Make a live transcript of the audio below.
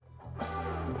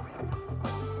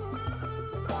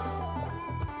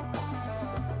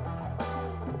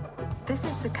This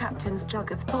is the Captain's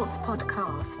Jug of Thoughts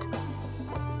podcast.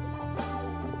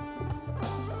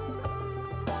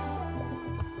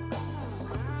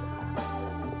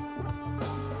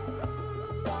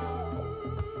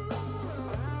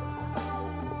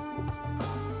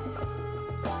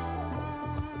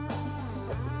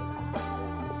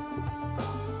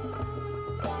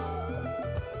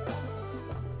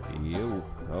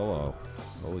 Hello.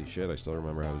 Holy shit, I still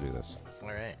remember how to do this. All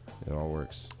right. It all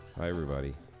works. Hi,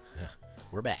 everybody.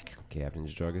 We're back.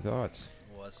 Captain's Jug of Thoughts.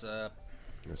 What's up?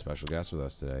 A special guest with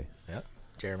us today. Yep.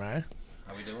 Jeremiah.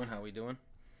 How we doing?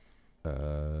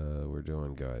 We're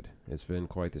doing good. It's been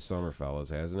quite the summer,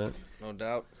 fellas, hasn't it? No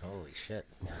doubt. Holy shit.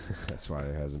 That's why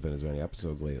there hasn't been as many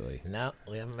episodes lately. No,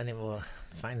 we haven't been able to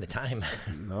find the time.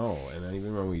 No, and then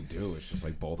even when we do, it's just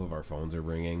like both of our phones are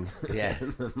ringing. Yeah.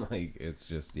 And then, like, it's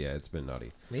just, yeah, it's been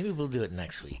nutty. Maybe we'll do it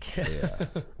next week. Yeah.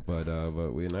 But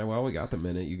we got the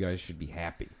minute. You guys should be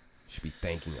happy. Should be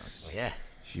thanking us. Yeah.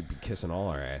 Should be kissing all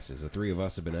our asses. The three of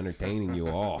us have been entertaining you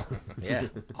all. Yeah.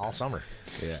 All summer.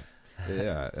 Yeah.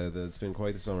 Yeah, it's been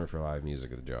quite the summer for live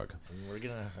music at the Jug. And we're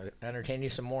going to entertain you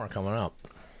some more coming up.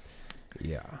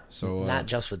 Yeah, so... Not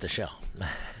just with the show.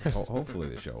 Hopefully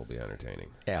the show will be entertaining.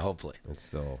 Yeah, hopefully. It's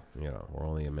still, we're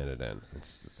only a minute in.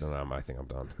 I think I'm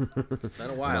done. Been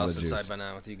a while since I've been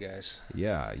on with you guys.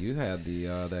 Yeah, you had the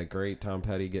that great Tom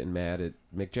Petty getting mad at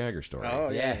Mick Jagger story. Oh,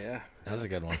 yeah. That was a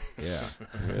good one. Yeah,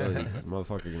 really,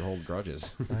 motherfucker can hold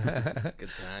grudges. Good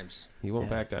times. He won't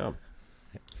back down.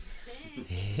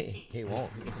 He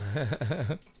won't.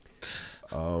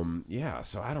 Yeah,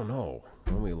 so I don't know.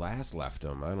 When we last left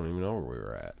him, I don't even know where we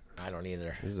were at. I don't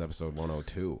either. This is episode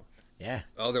 102. Yeah.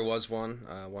 Oh, there was one,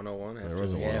 101? There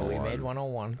was a Yeah, 101. we made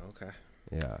 101. Okay.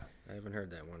 Yeah. I haven't heard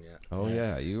that one yet. Oh,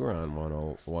 yeah, you were on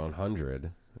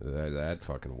 100. That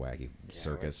fucking wacky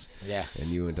circus. Yeah. And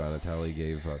you and Donatelli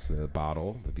gave us the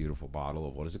beautiful bottle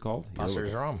of, what is it called?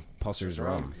 Pusser's Rum. Pusser's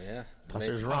Rum. Yeah.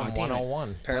 Pusser's Rum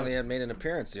 101. Apparently it made an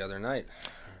appearance the other night.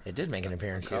 It did make an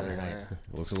appearance the other night. Yeah.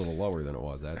 It looks a little lower than it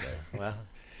was that day. Well,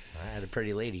 I had a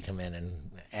pretty lady come in and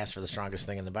ask for the strongest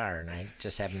thing in the bar, and I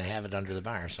just happened to have it under the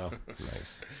bar, so...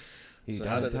 Nice.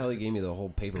 Donatelli gave me the whole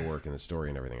paperwork and the story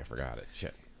and everything. I forgot it.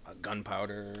 Shit.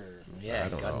 Gunpowder. Yeah, I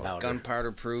don't know. gunpowder.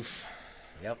 Gunpowder proof.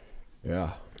 Yep.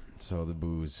 Yeah. So the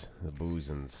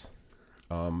boozins.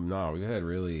 No, we had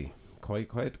really quite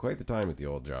the time at the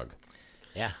old Jug.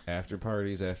 Yeah. After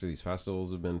parties, after these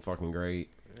festivals have been fucking great.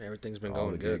 Everything's been All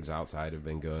going the good. gigs outside have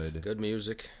been good. Good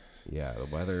music. Yeah, the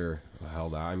weather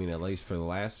held out. I mean, at least for the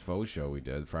last faux show we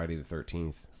did, Friday the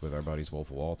 13th, with our buddies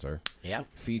Wolf of Walter. Yep.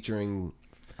 Featuring,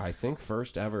 I think,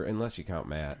 first ever, unless you count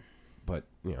Matt, but,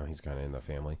 he's kind of in the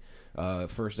family.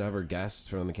 First ever guest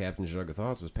from the Captain's Jug of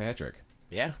Thoughts was Patrick.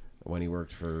 Yeah. When he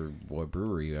worked for, what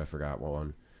brewery? I forgot what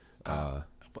one.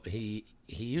 He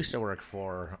used to work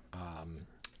for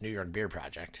New York Beer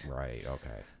Project. Right,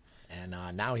 okay. And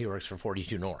now he works for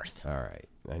 42 North. All right.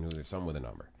 I knew there's some with a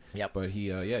number. Yep. But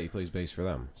he plays bass for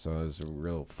them. So it was a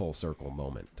real full circle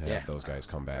moment to have those guys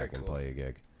come back and play a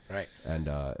gig. Right. And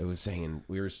it was saying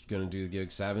we were going to do the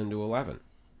gig 7 to 11.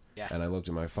 Yeah. And I looked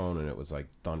at my phone and it was like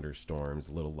thunderstorms,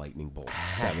 little lightning bolts,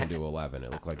 7 to 11.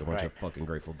 It looked like a bunch of fucking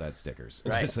Grateful Dead stickers.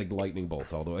 Right. Just like lightning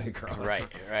bolts all the way across.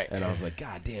 Right. And I was like,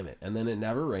 God damn it. And then it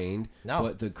never rained. No.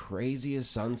 But the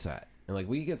craziest sunset. And like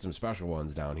we get some special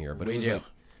ones down here, but it was do. like,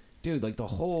 dude, like the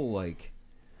whole like,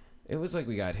 it was like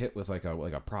we got hit with like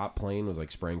a prop plane was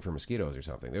like spraying for mosquitoes or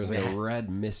something. There was like a red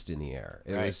mist in the air.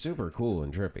 It was super cool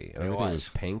and trippy. And everything was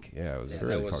pink. Yeah, it was a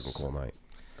really fucking cool night.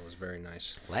 It was very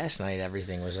nice. Last night,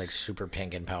 everything was like super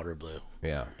pink and powder blue.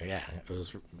 Yeah. Yeah, it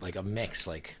was like a mix.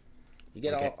 Like you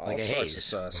get like all a sorts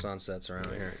haze. of sunsets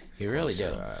around here. You really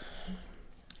do.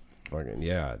 Fucking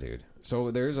yeah, dude.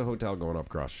 So there's a hotel going up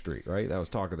across the street, right? That was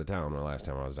talk of the town the last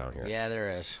time I was down here. Yeah,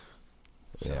 there is.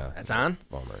 Yeah. That's on?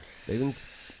 Bummer. They've been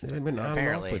on and off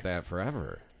Apparently. with that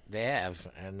forever. They have,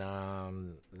 and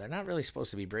they're not really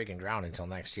supposed to be breaking ground until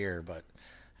next year, but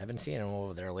I've been seeing them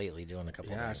over there lately doing a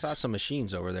couple of Yeah, I things. saw some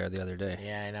machines over there the other day.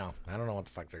 Yeah, I know. I don't know what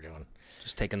the fuck they're doing.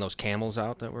 Just taking those camels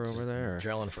out that were over there? Or?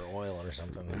 Drilling for oil or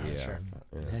something. I'm not sure.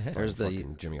 Yeah. There's the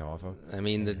fucking Jimmy Hoffa. I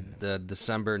mean, the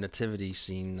December nativity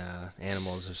scene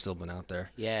animals have still been out there.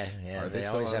 Yeah. Are they They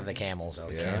still always on? have the camels out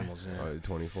there. Camels, yeah.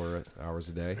 24 hours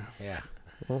a day. Yeah.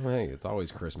 Well, hey, it's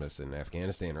always Christmas in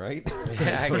Afghanistan, right? Yeah,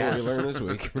 That's I what guess. we learned this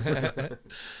week.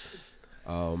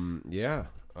 Yeah.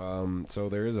 So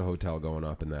there is a hotel going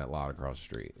up in that lot across the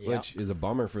street, Yep. which is a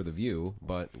bummer for the view,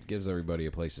 but gives everybody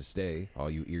a place to stay.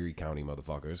 All you Erie County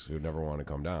motherfuckers who never want to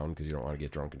come down because you don't want to get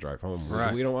drunk and drive home.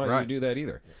 Right, We don't want you right. to do that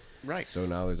either. Right. So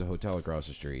now there's a hotel across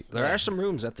the street. There are some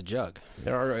rooms at the Jug.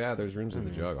 There's rooms in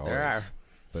the Jug. Always. There are.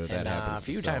 But if And that happens a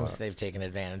few to sell times out- they've taken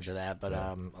advantage of that, but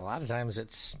a lot of times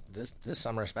it's this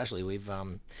summer especially. We've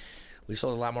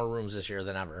sold a lot more rooms this year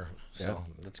than ever, so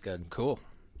that's good. Cool.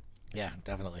 Yeah,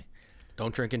 definitely.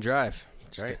 Don't drink and drive.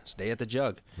 That's right. Stay at the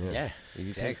jug. Yeah, You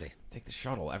exactly. Take the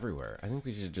shuttle everywhere. I think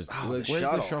we should just. Oh, where's the the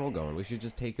shuttle. shuttle going? We should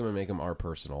just take him and make him our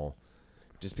personal.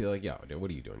 Just be like, yo, dude, what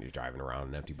are you doing? You're driving around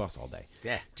an empty bus all day.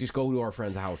 Yeah. Just go to our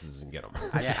friends' houses and get them.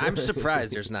 I'm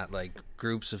surprised there's not like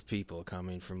groups of people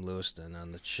coming from Lewiston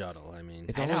on the shuttle. I mean,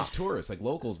 It's I know. always tourists. Like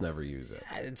locals never use it.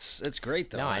 it's great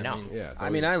though. No, I know. mean, Yeah, it's I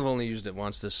mean, always- I've only used it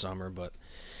once this summer, but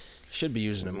should be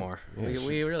using it more.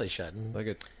 We really should. Like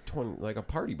a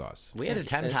party bus. We had a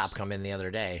It's- 10-top come in the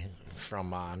other day from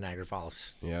Niagara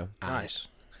Falls. Yeah. Nice.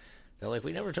 They're like,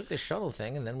 we never took this shuttle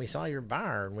thing, and then we saw your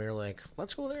bar, and we were like,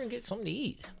 let's go there and get something to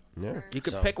eat. Yeah. You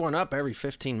could So- pick one up every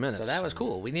 15 minutes. So that was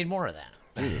cool. We need more of that.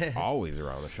 Dude, it's always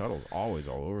around. The shuttle's always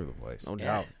all over the place. No Yeah.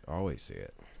 doubt. Always see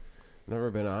it. Never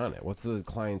been on it. What's the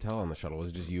clientele on the shuttle? Was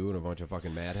it just you and a bunch of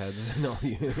fucking mad heads? No,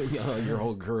 your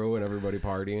whole crew and everybody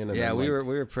partying. And Yeah, then, we like,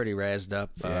 were pretty razzed up.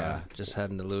 Yeah. Just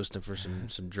heading to Lewiston for some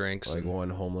drinks. like and- one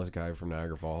homeless guy from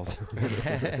Niagara Falls,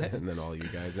 and then all you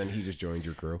guys. Then he just joined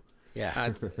your crew. Yeah.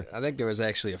 I think there was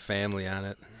actually a family on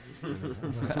it.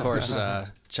 Of course,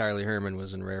 Charlie Herman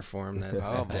was in rare form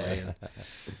that day.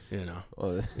 And,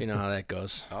 Well, you know how that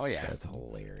goes. Oh, yeah. that's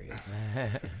hilarious.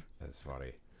 That's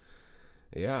funny.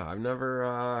 Yeah, I've never.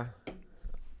 I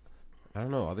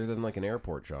don't know. Other than like an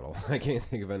airport shuttle, I can't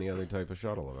think of any other type of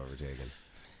shuttle I've ever taken.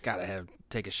 Gotta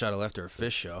take a shuttle after a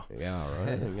fish show. Yeah,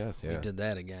 right. I guess. Yeah. We did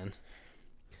that again.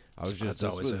 I was just. That's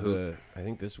This always was a hoot. I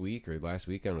think this week or last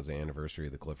weekend was the anniversary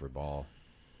of the Clifford Ball.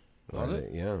 Was it?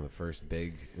 Yeah, the first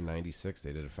big in '96.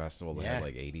 They did a festival that Yeah. had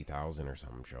like 80,000 or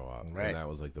something show up. Right. And that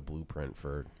was like the blueprint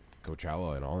for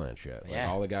Coachella and all that shit. Like,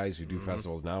 Yeah. all the guys who do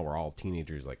festivals now were all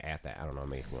teenagers, like at that. I don't know, I'm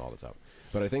making all this up,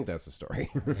 but I think that's the story.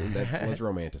 Let's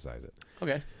romanticize it.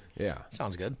 Okay. Yeah,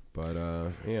 Sounds good. but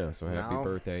yeah. So happy Now-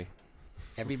 birthday,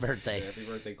 Happy birthday. happy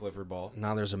birthday, Clifford Ball.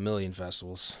 Now there's a million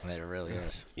festivals. It really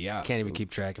is. Yeah, Can't even keep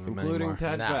track of them including anymore.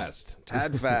 Ted No. Fest.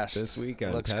 Ted Fest This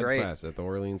weekend, looks Ted great. Fest at the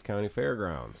Orleans County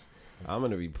Fairgrounds. I'm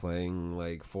going to be playing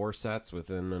like 4 sets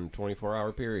within a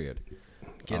 24-hour period.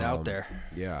 Get out there.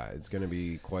 Yeah, it's going to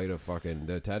be quite a fucking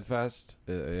the Ted Fest.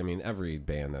 I mean, every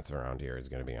band that's around here is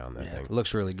going to be on that Yeah, thing. it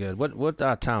looks really good. What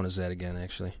town is that again?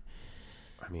 Actually,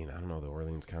 I mean, I don't know, the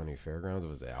Orleans County Fairgrounds.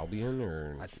 Was it Albion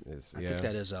or? I yeah, think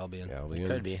that is Albion. Albion.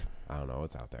 Could be. I don't know.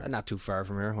 It's out there. Not too far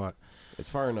from here. What? It's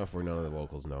far enough where none of the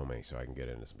locals know me, so I can get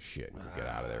into some shit and get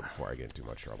out of there before I get in too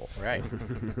much trouble. Right.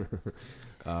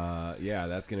 Yeah,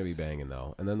 that's going to be banging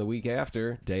though. And then the week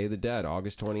after, Day of the Dead,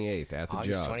 August 28th at the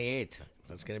August Jug. 28th.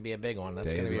 That's going to be a big one. That's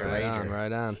Day going to of be a the Right rager. on,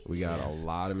 right on. We got a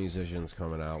lot of musicians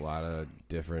coming out, a lot of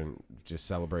different just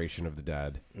celebration of the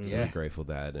dead, Yeah. Grateful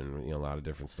Dead, and a lot of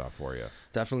different stuff for you.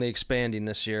 Definitely expanding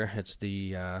this year. It's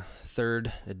the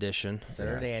third edition.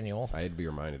 Third annual. I had to be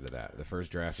reminded of that. The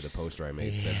first draft of the poster I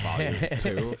made said volume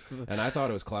 2, and I thought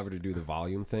it was clever to do the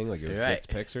volume thing, like it was Right. Dick's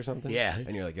Picks or something. Yeah.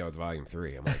 And you're like, yo, it's volume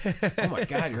 3. I'm like, oh my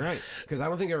God, you're right. Because I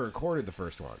don't think I recorded the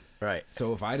first one. Right.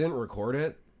 So if I didn't record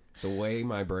it, the way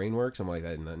my brain works, I'm like,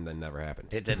 that never happened.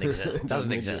 It didn't exist. It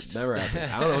doesn't exist. Never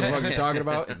happened. I don't know what the fuck you're talking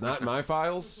about. It's not in my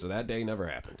files, so that day never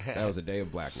happened. That was a day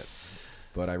of blackness.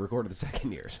 But I recorded the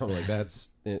second year, so I'm like, that's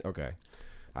okay.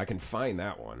 I can find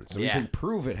that one, so we Yeah. can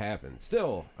prove it happened.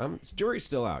 Still, jury's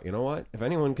still out. You know what? If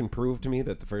anyone can prove to me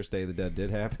that the first Day of the Dead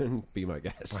did happen, be my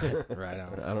guest. Right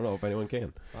on. I don't know if anyone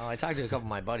can. Well, I talked to a couple of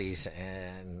my buddies,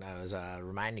 and I was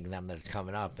reminding them that it's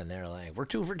coming up, and they're like, "We're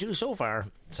 2 for 2 so far."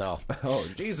 So, Oh,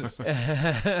 Jesus. I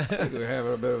think we're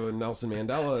having a bit of a Nelson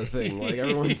Mandela thing. Like,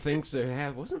 everyone thinks they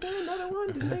have. Wasn't there another one?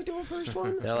 Didn't they do a first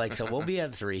one? they're like, "So we'll be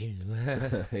at 3."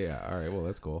 Yeah, all right. Well,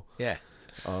 that's cool. Yeah.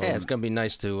 Yeah, it's gonna be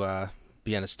nice to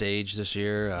be on a stage this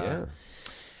year. Yeah.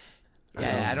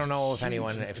 Yeah, I don't know if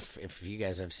anyone, if you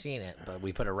guys have seen it, but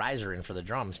we put a riser in for the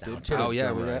drums now, too. Oh yeah,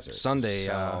 Drum we got riser. Sunday.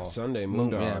 So- Sunday,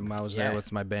 Moon, Moondog. yeah, I was Yeah. there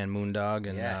with my band Moondog,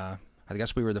 and Yeah. I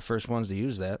guess we were the first ones to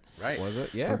use that. Right. Was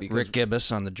it? Yeah, because Rick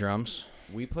Gibbous on the drums.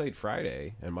 we played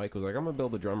Friday, and Mike was like, I'm going to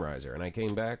build a drum riser. And I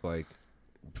came back like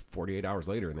 48 hours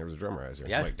later, and there was a drum riser.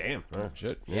 Yeah. I'm like, damn. Oh,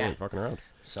 shit. Yeah. Yeah. Fucking around.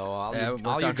 So all, Yeah, it you, worked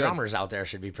all out your good. drummers out there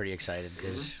should be pretty excited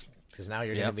because now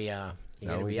you're Yep. going to be you're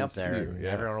Now going to we be can up there, see you, and yeah.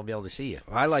 everyone will be able to see you.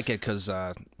 I like it because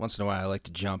once in a while I like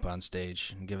to jump on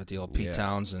stage and give it the old Pete Yeah.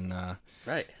 Towns and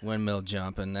Right. windmill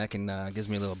jump, and that can gives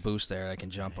me a little boost there. I can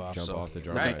jump off. Jump so off the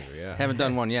drum Right. riser, yeah. haven't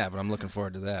done one yet, but I'm looking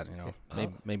forward to that.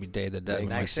 Maybe Day of the Dead. Next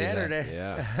when I Next see that. Saturday.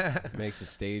 Yeah. Makes a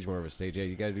stage more of a stage. Yeah,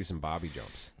 you got to do some Bobby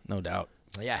jumps. No doubt.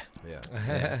 Yeah. Yeah.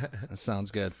 That sounds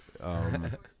good.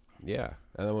 Yeah.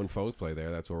 And then when folks play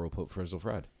there, that's where we'll put Frizzle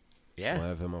Fred. Yeah. We'll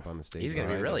have him up on the stage. He's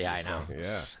gonna be really high now.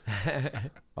 Yeah.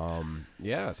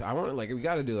 So I want we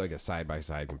got to do like a side by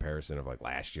side comparison of like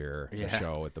last year the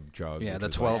show at the Jug. Yeah, the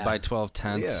 12 by 12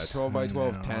 tent. Yeah, 12 by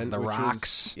 12 tent. The which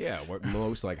rocks. Is, what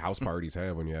most like house parties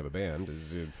have when you have a band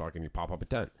is you pop up a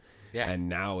tent. Yeah. And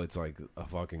now it's like a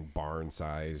fucking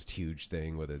barn-sized, huge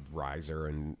thing with a riser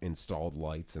and installed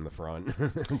lights in the front.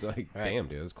 It's like, damn,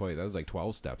 dude, that was like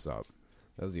 12 steps up.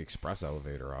 That was the express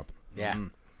elevator up. Yeah.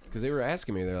 Because they were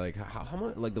asking me, they're like, how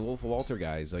much, like the Wolf of Walter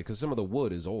guys, like, because some of the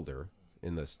wood is older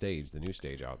in the stage, the new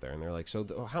stage out there. And they're like,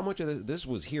 so how much of this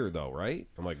was here, though, right?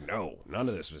 I'm like, no, none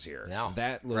of this was here. No.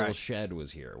 That little shed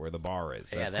was here where the bar is.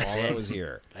 That's that's all it. that was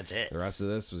here. That's it. The rest of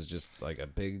this was just like a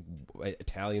big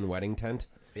Italian wedding tent.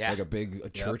 Yeah. Like a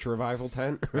big church revival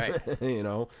tent. Right. You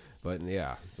know? But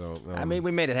yeah, so. I mean,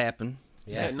 we made it happen.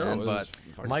 Yeah, no, but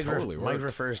Mike totally Mike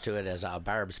refers to it as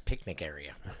Barb's picnic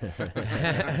area.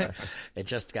 It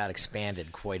just got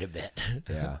expanded quite a bit.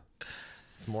 Yeah.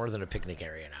 It's more than a picnic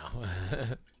area now.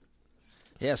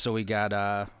 Yeah, so we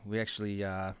actually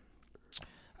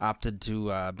opted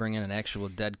to bring in an actual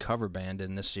Dead cover band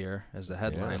in this year as the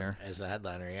headliner. As the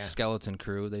headliner, yeah. Skeleton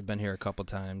Crew. They've been here a couple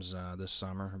times this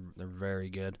summer. They're very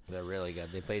good. They're really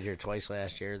good. They played here twice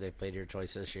last year. They played here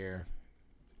twice this year.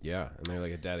 Yeah, and they're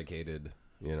like a dedicated,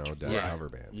 Dead cover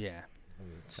band. Yeah.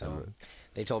 So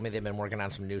they told me they've been working on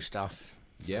some new stuff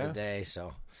for the day,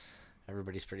 so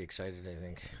everybody's pretty excited, I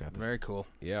think. Very cool.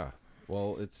 Yeah.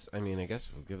 Well, I guess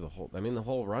we'll give the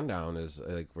whole rundown is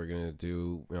like we're going to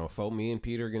do, me and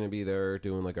Peter are going to be there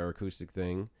doing like our acoustic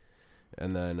thing.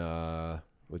 And then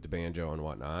with the banjo and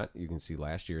whatnot, you can see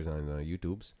last year's on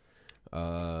YouTube's.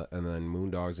 And then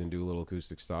Moondog's going to do a little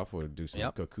acoustic stuff. We'll do some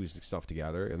acoustic stuff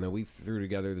together. And then we threw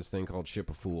together this thing called Ship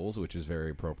of Fools, which is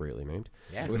very appropriately named.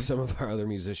 Yeah. With some of our other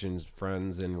musicians,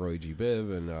 friends, and Roy G.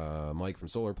 Biv and Mike from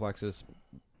Solar Plexus.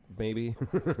 Maybe.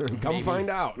 Come find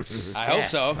out. I hope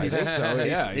so. I think so,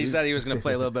 yeah. He said he was going to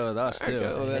play a little bit with us, too.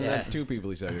 Well, then that's two people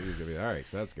he said he was going to be. All right,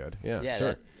 so that's good. Yeah,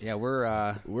 sure. Yeah,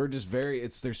 we're just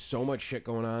there's so much shit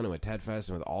going on with Ted Fest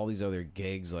and with all these other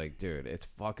gigs. Like, dude, it's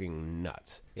fucking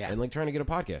nuts. Yeah. And like trying to get a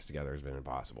podcast together has been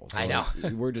impossible. So, I know.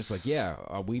 like, we're just like,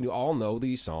 we all know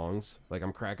these songs. Like,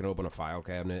 I'm cracking open a file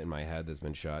cabinet in my head that's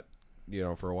been shut,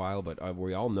 for a while, but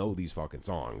we all know these fucking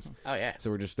songs. Oh, yeah. So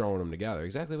we're just throwing them together,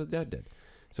 exactly what Dead did.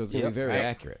 So it's going to be very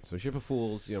accurate. So Ship of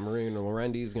Fools, Marina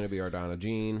Lorendi is going to be our Donna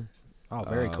Jean. Oh,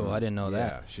 very cool. I didn't know that.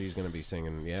 Yeah, she's going to be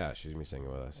singing. Yeah, she's going to be singing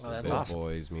with us. Well, that's Bill awesome.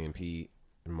 Boys, me and Pete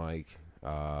and Mike.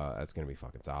 That's going to be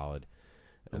fucking solid.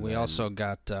 And we then, also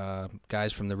got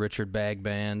guys from the Richard Bagg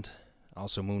Band,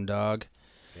 also Moondog.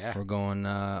 Yeah. We're going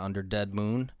under Dead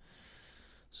Moon.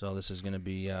 So this is going to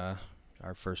be our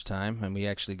first time. And we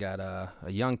actually got a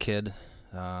young kid,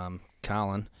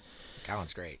 Colin.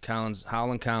 Colin's great.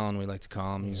 Howlin' Colin, we like to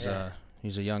call him.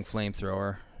 He's a young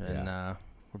flamethrower, and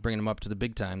we're bringing him up to the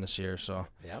big time this year. So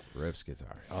rips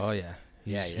guitar. Oh yeah,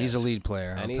 He he's a lead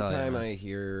player. Anytime I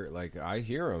hear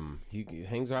him, he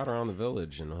hangs out around the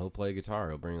village and he'll play guitar.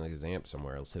 He'll bring like his amp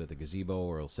somewhere. He'll sit at the gazebo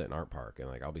or he'll sit in Art Park, and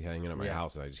like I'll be hanging at my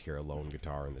house and I just hear a lone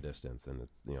guitar in the distance, and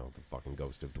it's the fucking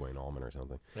ghost of Dwayne Allman or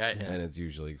something. Right. Yeah. And it's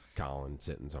usually Colin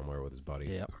sitting somewhere with his buddy.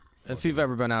 Yep. If you've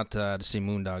ever been out to see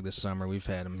Moondog this summer, we've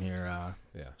had him here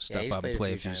step up and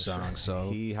play a few songs.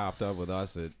 So he hopped up with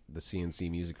us at the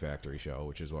CNC Music Factory show,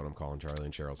 which is what I'm calling Charlie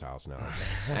and Cheryl's house now.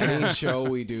 Any show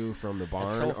we do from the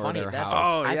barn so or funny. their That's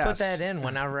house I put that in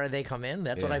whenever they come in.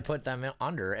 That's what Yeah. I put them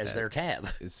under as their tab.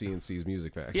 is CNC's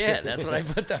Music Factory. Yeah, that's what I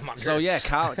put them under. So yeah,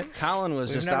 Colin was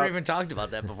We've just never out. even talked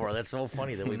about that before. That's so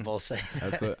funny that we both say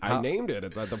that. That's what, I named it.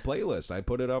 It's at the playlist. I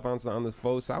put it up on the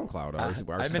faux SoundCloud. Our I've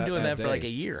been set doing that for day. like a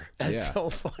year. That's Yeah. so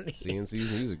funny.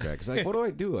 CNC's Music Factory. It's like, what do I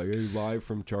do? Like, live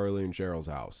from Charlie and Cheryl's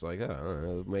house. Like, I don't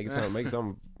know, make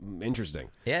something interesting.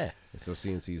 Yeah. So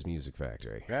CNC's Music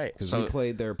Factory, Right. Because So- we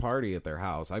played their party at their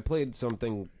house. I played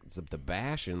something, the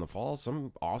Bash in the fall,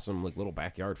 some awesome like little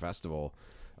backyard festival,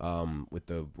 with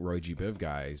the Roy G. Biv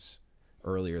guys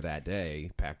earlier that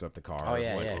day. Packed up the car,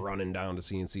 went running down to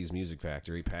CNC's Music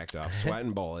Factory, packed up,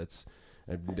 sweating bullets.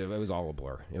 It was all a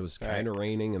blur. It was kind of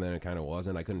raining, and then it kind of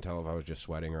wasn't. I couldn't tell if I was just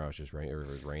sweating or I was just or it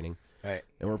was raining. Right.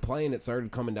 And we're playing. It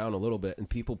started coming down a little bit, and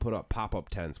people put up pop-up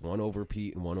tents, one over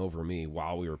Pete and one over me,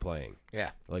 while we were playing.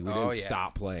 Yeah. Like, we didn't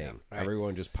stop playing. Yeah, right.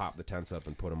 Everyone just popped the tents up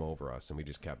and put them over us, and we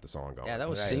just kept the song going. Yeah, that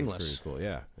was Right. seamless. It was pretty cool.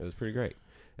 Yeah, it was pretty great.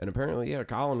 And apparently,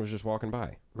 Colin was just walking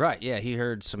by. Right, yeah, he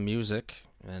heard some music,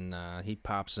 and he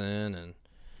pops in, and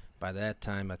by that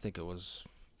time, I think it was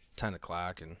 10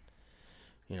 o'clock, and,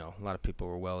 a lot of people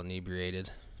were well inebriated,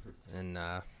 and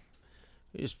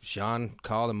Sean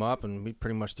called him up, and we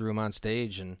pretty much threw him on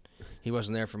stage, and he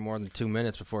wasn't there for more than 2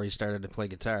 minutes before he started to play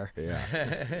guitar. Yeah,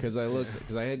 because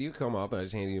I had you come up and I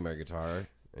just handed you my guitar,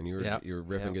 and you were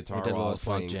ripping guitar We did a while I little was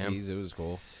playing funk jam. keys. It was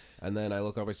cool. And then I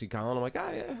look up, I see Colin. I'm like,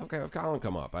 yeah, okay, have Colin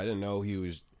come up. I didn't know he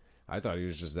was. I thought he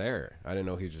was just there. I didn't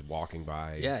know he was just walking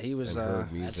by. Yeah, he was and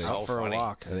heard music. so out for funny. a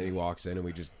walk. And then he walks in, and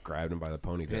we just grabbed him by the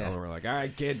ponytail, Yeah. and we're like, "All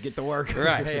right, kid, get to work."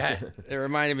 Right. Yeah. It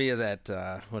reminded me of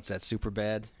that, what's that,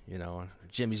 Superbad? You know,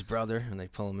 Jimmy's brother, and they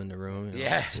pull him in the room.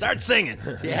 Yeah. Start singing.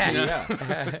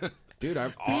 Yeah. Dude,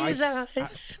 I've said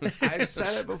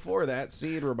it before. That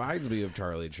scene reminds me of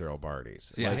Charlie and Cheryl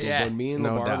parties. Yeah. Like Yeah. when me and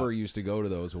the No barber doubt. used to go to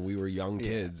those when we were young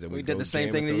kids, and We we'd did go the same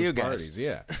jam thing at to those you guys. parties.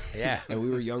 Yeah, Yeah. and we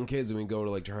were young kids, and we'd go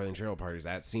to like Charlie and Cheryl parties.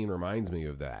 That scene reminds me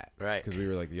of that, Right. Because we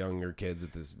were like the younger kids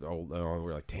at this old.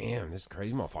 We're like, damn, this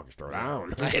crazy motherfuckers throw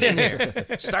down. Get in here.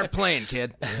 Start playing,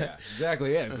 kid. Yeah,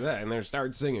 exactly. Yeah, it's that, and they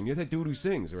start singing. You're that dude who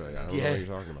sings. We're like, I don't know what you're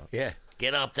talking about. Yeah.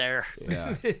 Get up there.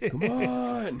 Yeah, come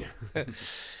on.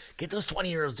 Get those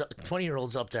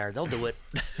 20-year-olds up there. They'll do it.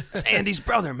 It's Andy's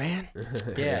brother, man.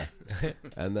 Yeah.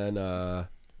 And then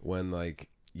when like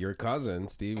your cousin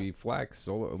Stevie Flex,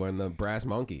 when the Brass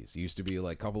Monkeys used to be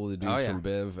like a couple of the dudes Oh, yeah. from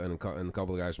Biv and a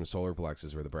couple of guys from Solar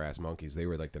Plexus were the Brass Monkeys. They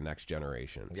were like the next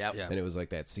generation. Yep. Yeah. And it was like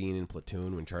that scene in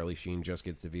Platoon when Charlie Sheen just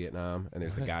gets to Vietnam, and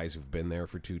there's the guys who've been there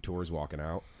for 2 tours walking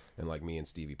out. And like me and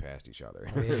Stevie passed each other.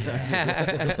 I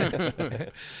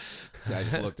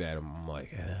just looked at him. I'm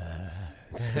like,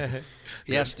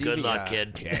 Yeah, Stevie. Good luck,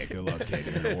 kid. yeah, good luck,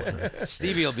 kid.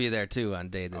 Stevie will be there too on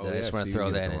Day to Oh, Day. I yeah, just want to Stevie's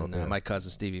throw gonna that come in. up, yeah. My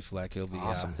cousin Stevie Fleck, he'll be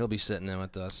Awesome. he'll be sitting in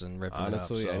with us and ripping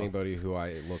Honestly, it up. So. anybody who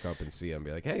I look up and see, I'm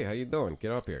be like, hey, how you doing?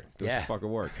 Get up here. Do Yeah. some fucking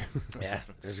work. Yeah.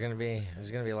 There's gonna be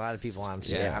a lot of people on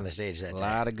Yeah. the stage that a day.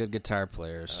 lot of good guitar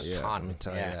players. A Yeah. ton. Let me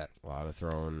tell Yeah. you that. A lot of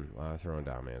throwing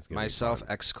down, man. It's gonna be Myself fun.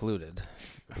 excluded.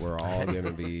 We're all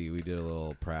gonna be. We did a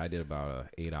little. I did about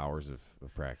 8 hours of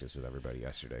practice with everybody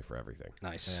yesterday for everything.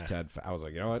 Nice. Yeah. Ted, I was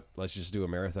like, you know what? Let's just do a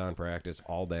marathon practice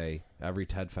all day. Every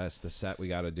Ted Fest, the set we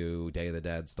got to do, Day of the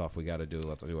Dead stuff we got to do.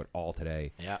 Let's do it all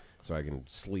today. Yeah. So I can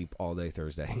sleep all day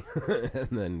Thursday and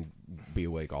then be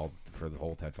awake all for the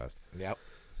whole Ted Fest. Yep.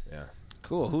 Yeah.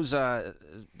 Cool. Who's that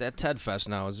Ted Fest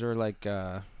now? Is there like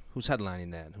who's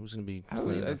headlining that? Who's gonna be? I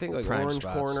playing the think like prime Orange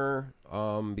spots? Corner,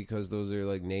 because those are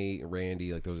like Nate,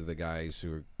 Randy, like those are the guys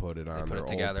who put it on. put Their it old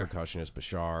together. percussionist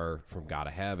Bashar from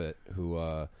Gotta Have It, who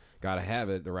Gotta Have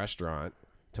It, the restaurant,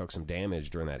 took some damage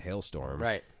during that hailstorm.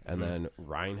 Right. And then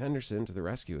Ryan Henderson to the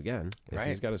rescue again. If Right.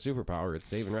 he's got a superpower, it's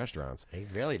saving restaurants. He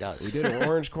really does. We did an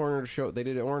Orange Corner show. They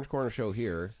did an Orange Corner show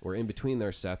here, where in between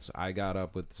their sets, I got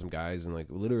up with some guys and like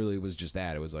literally it was just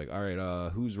that. It was like, all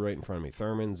right, who's right in front of me?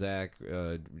 Thurman, Zach,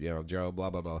 Joe, blah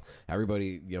blah blah.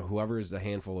 Everybody, whoever is the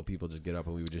handful of people, just get up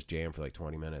and we would just jam for like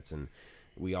 20 minutes. And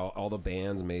we all the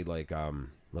bands made like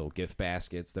little gift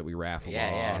baskets that we raffled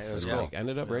Yeah, off. it was and, cool. like,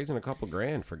 ended up raising a couple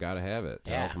grand for Gotta Have It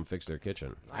to Yeah. help them fix their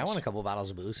kitchen. I won a couple bottles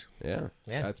of booze. Yeah,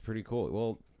 Yeah. that's pretty cool.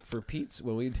 Well, for Pete's,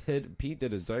 Pete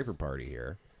did his diaper party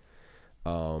here,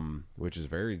 which is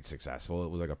very successful. It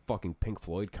was like a fucking Pink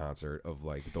Floyd concert of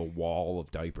like the wall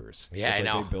of diapers. Yeah, it's I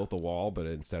like know. They built the wall, but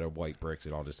instead of white bricks,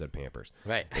 it all just said Pampers.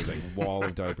 Right. It was like wall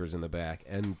of diapers in the back,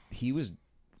 and he was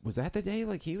that the day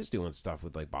like he was doing stuff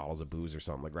with like bottles of booze or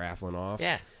something, like raffling off.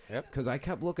 Yeah. Yep. Because I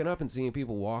kept looking up and seeing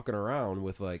people walking around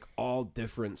with like all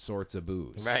different sorts of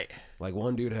booze. Right. Like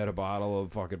one dude had a bottle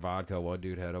of fucking vodka, one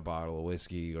dude had a bottle of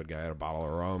whiskey, one guy had a bottle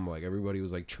of rum. Like everybody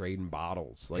was like trading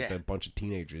bottles. Like Yeah. a bunch of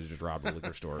teenagers just robbed a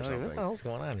liquor store or I'm like, what something. the hell's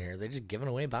going on here? They're just giving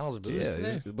away bottles of booze Yeah,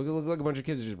 today? it looked like a bunch of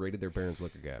kids who just raided their parents'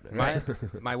 liquor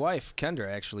cabinet. My wife Kendra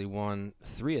actually won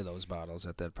 3 of those bottles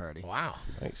at that party. Wow.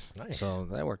 Nice. Nice. So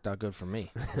that worked out good for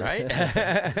me. Right?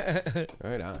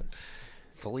 Right on.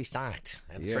 Fully stocked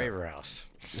at the Yeah. Fravor House.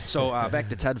 So back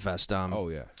to Ted Fest. Oh,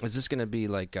 yeah. Is this going to be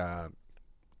like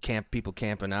people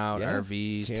camping out, Yeah.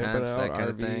 RVs, Camping tents, that out, kind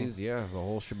of thing? RVs, yeah, the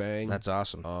whole shebang. That's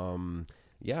awesome.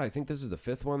 Yeah, I think this is the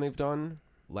 5th one they've done.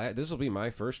 This will be my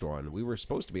first one. We were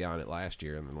supposed to be on it last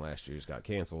year, and then last year's got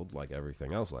canceled, like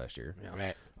everything else last year.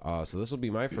 Right. So this will be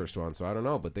my first one. So I don't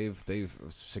know, but they've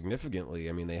significantly.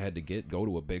 I mean, they had to go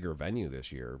to a bigger venue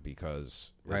this year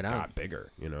because it got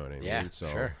bigger. You know what I mean? Yeah, So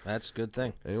sure. That's a good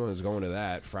thing. anyone who's going to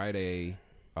that Friday,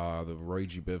 the Roy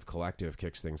G. Biv Collective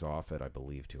kicks things off at I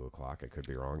believe 2:00. I could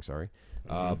be wrong. Sorry.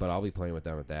 But I'll be playing with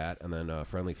them at that, and then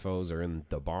Friendly Foes are in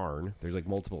the barn. There's like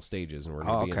multiple stages, and we're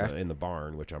gonna be in the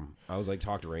barn. Which I was like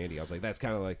talk to Randy. I was like, that's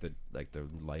kind of like the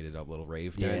lighted up little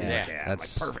rave. Tent. He's like, I'm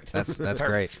that's like, perfect. That's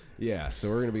great. Yeah, so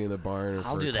we're gonna be in the barn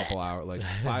I'll for do a that. couple hours, like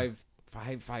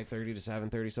 5:30 to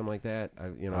 7:30, something like that.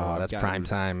 That's prime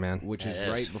time, man. Which is It is.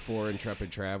 right before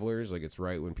Intrepid Travelers. Like it's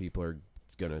right when people are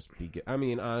gonna be. I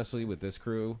mean, honestly, with this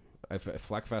crew, if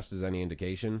Fleckfest is any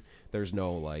indication, there's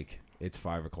no like it's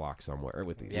 5 o'clock somewhere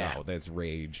with the no. That's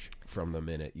rage from the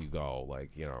minute you go.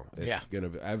 Like it's gonna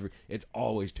be it's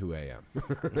always 2 a.m.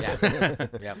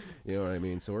 Yep. You know what I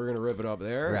mean? So we're gonna rip it up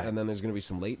there, and then there's gonna be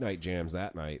some late night jams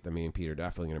that night that me and Pete are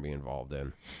definitely gonna be involved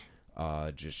in.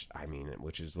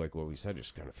 Which is like what we said,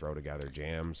 just kind of throw together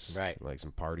jams, right? Like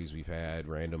some parties we've had,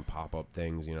 random pop-up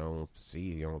things,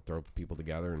 throw people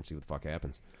together and see what the fuck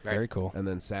happens. Right. Very cool. And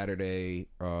then Saturday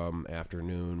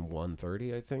afternoon,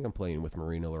 1:30, I think, I'm playing with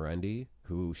Marina Lorendi,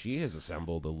 who she has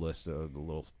assembled a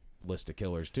little list of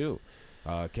killers too.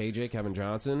 KJ Kevin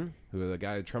Johnson, who the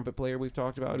guy, the trumpet player we've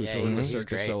talked about, who tours the Cirque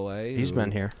du Soleil. He's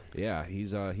been here. Yeah,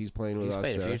 he's playing with us. He's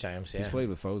played there. a few times. Yeah, he's played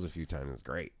with Foes a few times. It's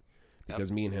great.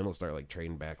 Because me and him will start like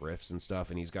trading back riffs and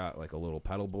stuff, and he's got like a little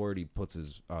pedal board he puts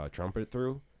his trumpet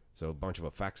through, so a bunch of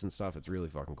effects and stuff. It's really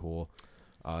fucking cool.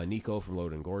 Nico from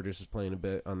Loaded and Gorgeous is playing a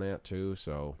bit on that too.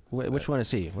 So which one is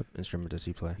he? What instrument does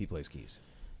he play? He plays keys.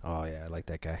 Oh yeah, I like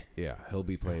that guy. Yeah, he'll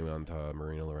be playing on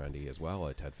Marina Lorendi as well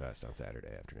at Ted Fest on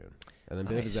Saturday afternoon, and then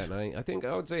Biv is that night. I think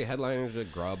I would say headliners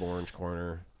at Grub, Orange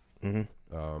Corner.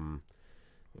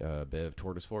 Biv,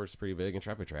 Tortoise Force is pretty big,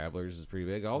 Intrepid Travelers is pretty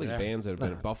big. All these bands that have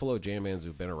been Buffalo jam bands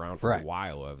who've been around for a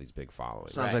while have these big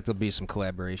followings. Sounds like there'll be some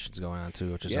collaborations going on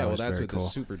too, which is always that's very what cool. The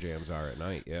super jams are at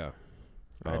night. Yeah,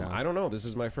 right I don't know. This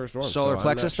is my first one. Solar so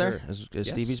Plexus I'm not there sure. is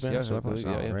Stevie's band. Solar Plexus.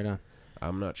 Yeah. Right on.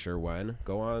 I'm not sure when.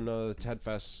 Go on the Ted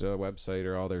Fest website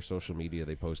or all their social media.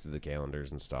 They posted the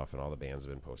calendars and stuff, and all the bands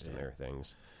have been posting their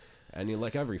things. And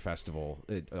like every festival,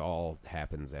 it all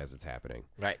happens as it's happening.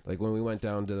 Right. Like when we went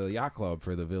down to the Yacht Club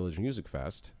for the Village Music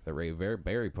Fest that Ray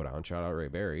Berry put on. Shout out Ray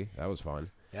Berry. That was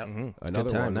fun. Yep.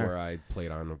 Another one where I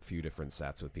played on a few different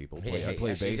sets with people. I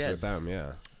played bass with them,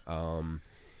 yeah.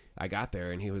 I got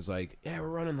there and he was like, "Yeah, we're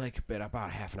running like about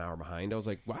half an hour behind." I was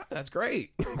like, "Wow, that's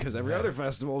great," because every other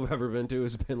festival I've ever been to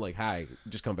has been like, "Hi,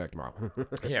 just come back tomorrow."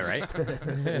 Yeah,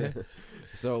 right.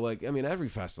 So like, I mean, every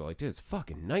festival, like, dude, it's a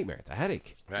fucking nightmare. It's a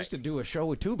headache. Right. Just to do a show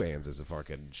with 2 bands is a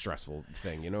fucking stressful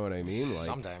thing. You know what I mean? Like,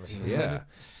 sometimes. Yeah.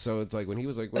 So it's like when he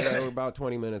was like, "Well, we're about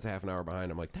 20 minutes, half an hour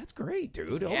behind." I'm like, "That's great,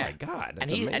 dude. Oh my god."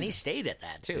 That's amazing. And he stayed at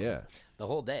that too. Yeah. The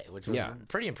whole day, which was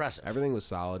pretty impressive. Everything was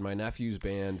solid. My nephew's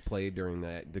band played during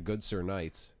the Good Sir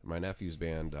Nights. My nephew's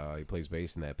band, he plays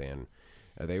bass in that band.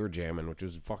 They were jamming, which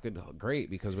was fucking great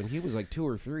because when he was like 2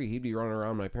 or 3, he'd be running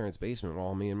around my parents' basement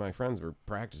while me and my friends were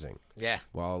practicing. Yeah.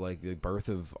 While like the birth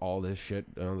of all this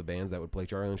shit, the bands that would play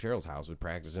Charlie and Cheryl's house would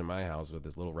practice in my house with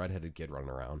this little redheaded kid running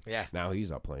around. Yeah. Now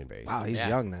he's up playing bass. Wow, he's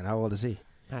young then. How old is he?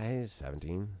 He's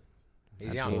 17.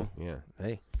 He's young. Yeah.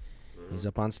 Hey, he's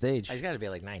up on stage. He's got to be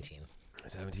like 19.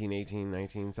 17, 18,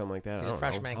 19, something like that. He's a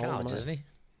freshman in college, isn't he?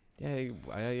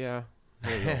 Yeah, yeah.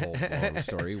 There's a whole long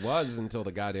story. He was until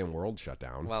the goddamn world shut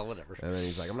down. Well, whatever. And then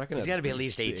he's like, I'm not going to... He's got to be at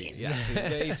least 18. Yes, he's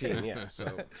 18, yeah. So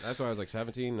that's why I was like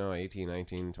 17, no, 18,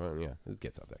 19, 20, yeah. It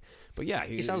gets up there. But yeah,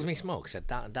 he sells me smokes at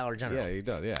Dollar General. Yeah, he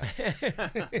does,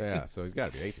 yeah. Yeah, so he's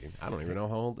got to be 18. I don't even know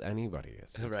how old anybody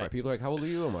is. Right. People are like, how old are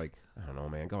you? I'm like, I don't know,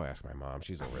 man. Go ask my mom.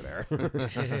 She's over there.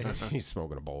 She's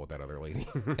smoking a bowl with that other lady.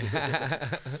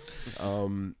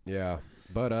 Yeah.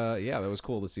 But, yeah, that was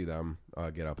cool to see them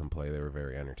get up and play. They were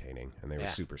very entertaining, and they were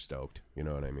super stoked. You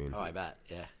know what I mean? Oh, I bet,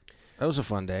 yeah. That was a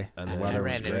fun day. And then I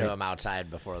ran into them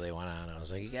outside before they went on. I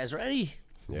was like, "You guys ready?"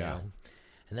 Yeah. You know?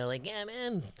 And they're like, "Yeah,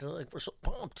 man." They're like, "We're so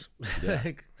pumped." Yeah.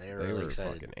 They were really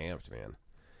excited. Fucking amped, man.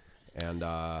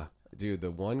 And, dude,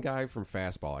 the one guy from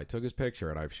Fastball, I took his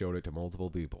picture, and I've showed it to multiple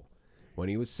people. When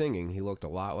he was singing, he looked a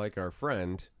lot like our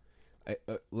friend.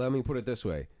 Let me put it this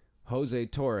way. Jose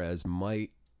Torres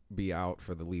might be out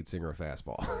for the lead singer of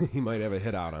Fastball. He might have a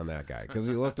hit out on that guy because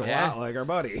he looked a lot like our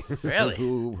buddy. Really?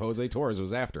 Who Jose Torres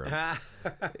was after him.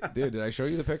 Dude, did I show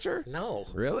you the picture? No.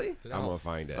 Really? No. I'm going to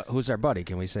find it. Who's our buddy?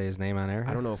 Can we say his name on air?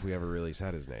 I don't know if we ever really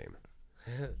said his name.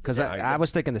 Because I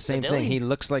was thinking the same thing. He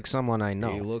looks like someone I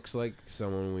know. He looks like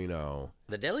someone we know.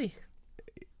 The Dilly?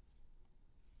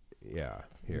 Yeah.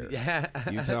 Here.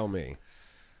 You tell me.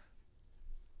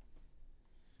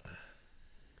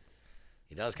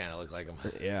 He does kind of look like him.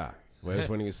 Yeah.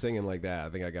 When he was singing like that, I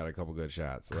think I got a couple good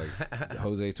shots. Like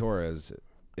Jose Torres,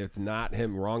 it's not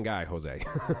him. Wrong guy, Jose.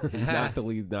 Not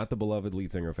the beloved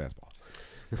lead singer of Fastball.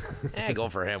 Go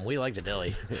for him. We like the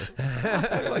Dilly.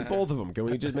 I like both of them. Can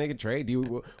we just make a trade?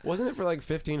 Wasn't it for like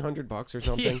 $1,500 or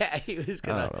something? Yeah, he was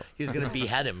gonna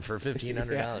behead him for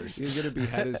 $1,500. He was gonna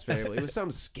behead his family. It was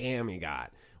some scam he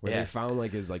got where they found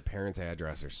like his like parents'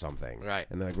 address or something. Right.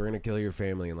 And they're like, we're gonna kill your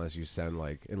family unless you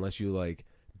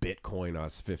Bitcoin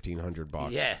us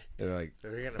 $1,500. Yeah. They're like,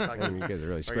 We're gonna fucking. you guys are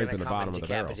really We're scraping gonna the come bottom and of the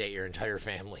barrel. decapitate your entire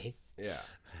family. Yeah.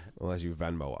 Unless you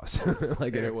Venmo us.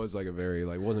 Like, and it was like a very,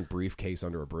 like, wasn't briefcase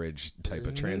under a bridge type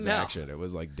of transaction. It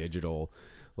was like digital.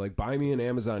 Like, buy me an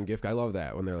Amazon gift. I love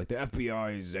that when they're like, the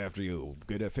FBI is after you.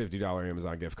 Get a $50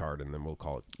 Amazon gift card, and then we'll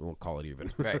call it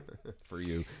even. Right. For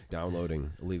you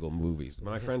downloading illegal movies.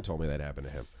 My friend told me that happened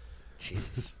to him.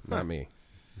 Jesus. Not me.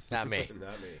 Not me.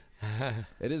 Not me.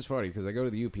 It is funny because I go to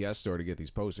the UPS store to get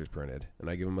these posters printed, and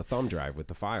I give them a thumb drive with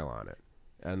the file on it.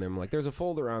 And then I'm like, there's a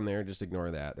folder on there. Just ignore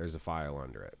that. There's a file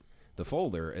under it. The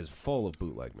folder is full of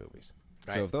bootleg movies.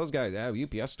 Right. So if those guys have a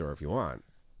UPS store, if you want,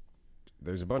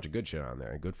 there's a bunch of good shit on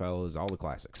there. And Goodfellas, all the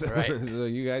classics. Right. So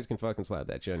you guys can fucking slap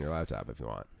that shit on your laptop if you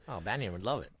want. Oh, Banyan would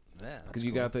love it. Yeah, Because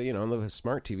you got the, the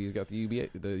smart TV's got the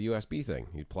USB thing.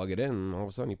 You plug it in, and all of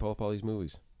a sudden you pull up all these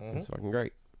movies. It's fucking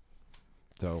great.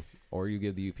 So, or you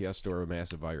give the UPS store a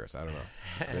massive virus. I don't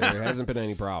know. There hasn't been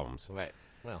any problems. Right.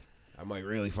 Well, I might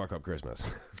really fuck up Christmas.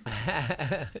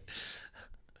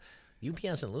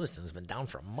 UPS in Lewiston's been down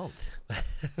for a month.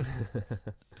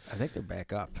 I think they're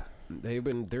back up.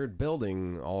 They're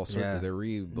building all sorts Yeah. of, they're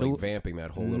revamping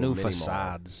that whole little new mini mall.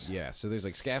 facades. Yeah, so there's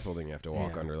like scaffolding you have to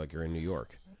walk Yeah. under like you're in New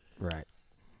York. Right.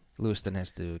 Lewiston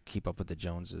has to keep up with the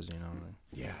Joneses, you know.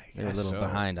 Yeah, They're a little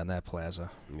behind on that plaza.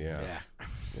 Yeah. Yeah.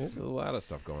 There's a lot of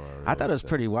stuff going on. I thought it was Lewiston.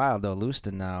 pretty wild, though.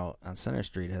 Lewiston now on Center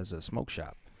Street has a smoke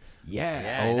shop. Yeah.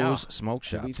 Yeah, I know. O's Smoke Did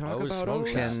Shop. we talk O's about Smoke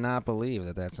O's? Shop. Cannot believe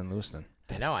that that's in Lewiston.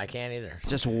 I know, I can't either.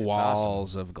 Just It's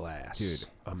walls of glass. Dude,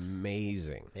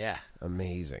 amazing. Yeah.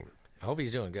 Amazing. I hope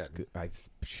he's doing good.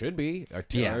 Should be.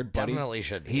 Yeah, our buddy, Definitely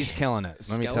should be. He's killing it.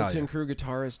 Let me tell Skeleton you. Crew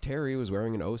guitarist Terry was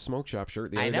wearing an O Smoke Shop shirt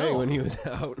the I other day know. when he was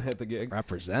out at the gig.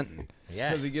 Representing. Yeah.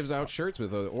 Because he gives out shirts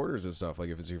with orders and stuff. Like,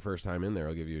 if it's your first time in there,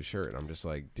 I'll give you a shirt. And I'm just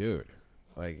like, dude,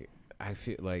 like, I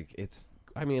feel like it's,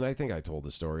 I mean, I think I told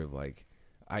the story of, like,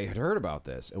 I had heard about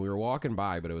this, and we were walking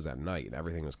by, but it was at night, and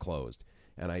everything was closed.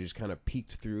 And I just kind of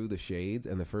peeked through the shades,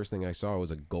 and the first thing I saw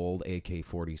was a gold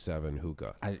AK-47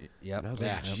 hookah. Yep. And I was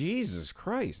Yeah. like, Jesus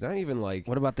Christ. Not even like,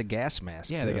 What about the gas mask?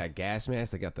 yeah, too? they got gas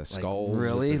masks, they got the Like, skulls. with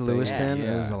really? the thing. Lewiston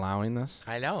Yeah. is allowing this?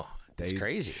 I know. It's They-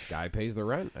 crazy. Guy pays the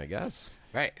rent, I guess.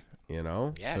 Right. You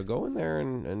know? Yeah. So go in there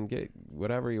and get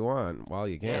whatever you want while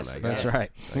you can, Yes, I That's guess. right.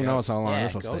 Who knows how long Yeah,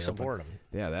 this will go stay support open. him.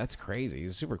 Yeah, that's crazy.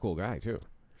 He's a super cool guy, too.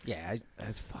 Yeah,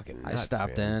 That's fucking I nuts,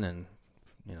 stopped man. in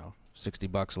and,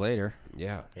 $60 later,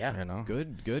 Yeah. Yeah.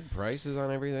 Good prices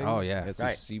on everything. Oh, yeah. It's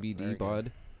Right. some CBD Very good.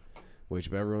 bud,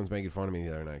 which everyone's making fun of me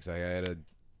the other night. 'Cause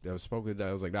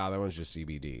I was like, nah, that one's just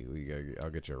CBD. I'll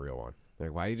get you a real one. They're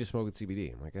like, why are you just smoking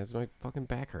CBD? I'm like, that's my fucking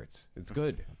back hurts. It's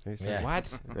good. They said, Yeah.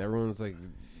 what? And everyone's like,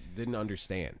 didn't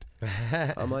understand.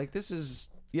 I'm like, this is,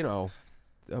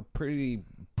 a pretty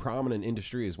prominent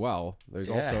industry as well. There's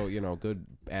Yeah. also, good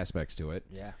aspects to it.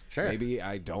 yeah. Sure. Maybe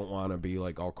I don't want to be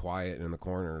like all quiet in the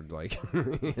corner, like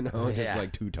just Yeah.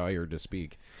 like too tired to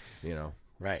speak.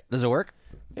 Right. Does it work?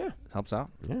 Yeah. Helps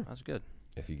out? Yeah. That's good.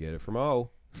 If you get it from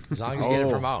O, As long as you get it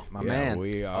from O. My yeah, man.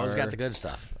 we are. O's got the good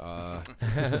stuff.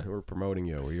 We're promoting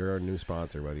you. You're our new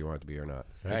sponsor, whether you want it to be or not.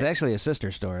 Right. It's actually a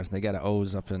sister store. They got an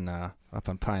O's up on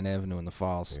Pine Avenue in the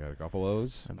Falls. We got a couple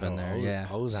O's. I've been there, yeah.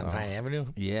 O's on So, Pine Avenue.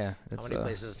 Yeah. How It's, many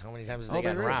places? How many times have Oh, they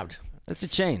gotten they're right. robbed? It's a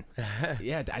chain.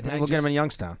 Yeah, I We'll get them in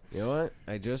Youngstown. You know what?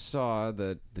 I just saw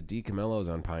that the DeCamillo's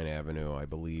on Pine Avenue, I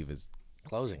believe, is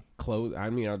Closing. closed.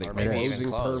 I mean, are they Or maybe even closing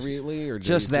closed. permanently, or do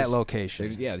Just they that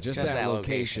location. Yeah, just Just that that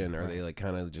location. location. Are they like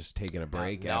kind of just taking a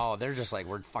break? No, they're just like,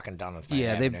 we're fucking done with Pine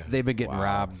Yeah, Avenue. they've been getting Wow.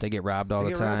 robbed. They get robbed all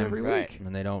They the get robbed time. every Right. week.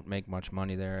 And they don't make much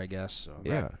money there, I guess. So.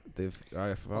 Yeah,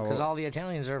 I follow. Because all the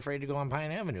Italians are afraid to go on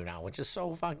Pine Avenue now, which is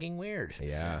so fucking weird.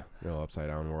 Yeah, real upside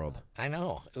down world. I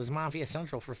know. It was Mafia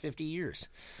Central for 50 years.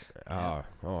 Oh,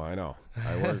 I know.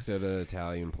 I worked at an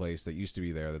Italian place that used to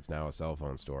be there. That's now a cell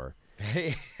phone store.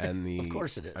 And Of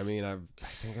course it is. I mean, I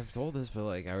think I've told this, but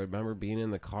like I remember being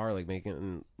in the car, like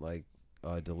making like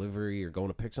a delivery or going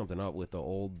to pick something up with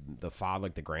the father,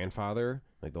 like the grandfather,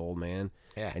 like the old man.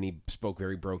 Yeah. And he spoke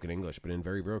very broken English, but in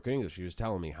very broken English, he was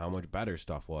telling me how much better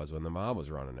stuff was when the mob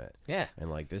was running it. Yeah. And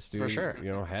like this dude, For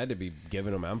sure. had to be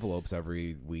giving him envelopes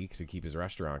every week to keep his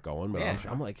restaurant going. But Yeah.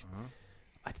 I'm like,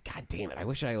 God damn it! I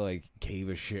wish I like gave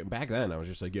a shit. Back then, I was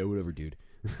just like, yeah, whatever, dude.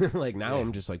 Like now,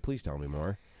 I'm just like, please tell me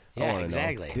more. I Yeah, wanna know.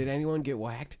 exactly. Did anyone get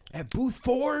whacked at booth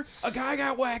 4? A guy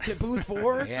got whacked at booth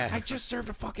 4. Yeah. I just served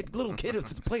a fucking little kid a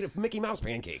plate of Mickey Mouse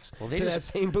pancakes. Well, they to just-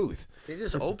 that same booth. They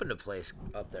just opened a place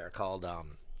up there called, I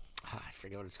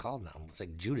forget what it's called now. It's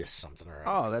like Judas something or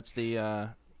Oh, that's the,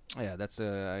 that's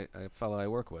a fellow I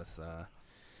work with.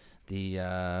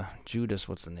 the Judas.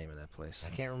 What's the name of that place? I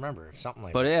can't remember. Something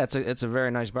like But that. yeah, it's a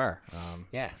very nice bar.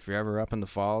 Yeah. If you're ever up in the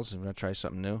falls and want to try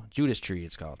something new, Judas Tree,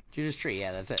 it's called. Judas Tree.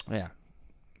 Yeah, that's it. Yeah.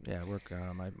 Yeah,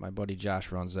 my buddy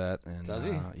Josh runs that. And, Does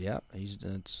he? Yeah,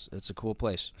 it's a cool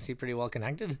place. Is he pretty well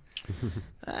connected?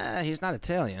 He's not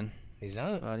Italian, He's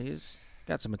not? but he's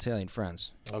got some Italian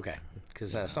friends. Okay.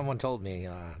 Because someone told me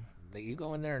that you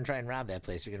go in there and try and rob that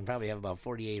place, you're going to probably have about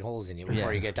 48 holes in you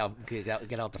before you get out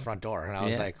the front door. And I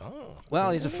was like, oh.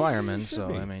 Well, he's a fireman,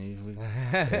 so, I mean,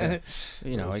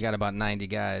 we got about 90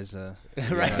 guys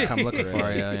come looking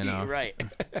for you, you know. Right.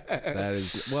 That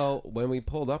is, well, when we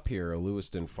pulled up here, a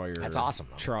Lewiston Fire That's awesome,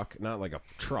 though. truck, not like a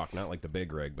truck, not like the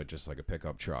big rig, but just like a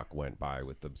pickup truck went by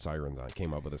with the sirens on,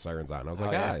 came up with the sirens on. I was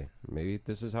like, yeah. maybe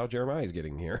this is how Jeremiah's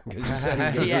getting here. Because you said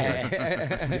he's going to be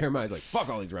here. Jeremiah's like, fuck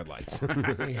all these red lights.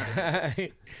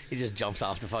 He just jumps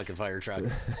off the fucking fire truck.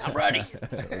 I'm ready.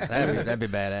 That'd be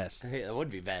badass. Yeah, it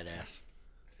would be badass.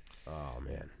 Oh,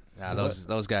 man. Nah,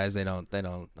 those guys, I don't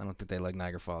think they like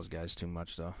Niagara Falls guys too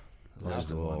much, though. There's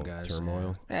the little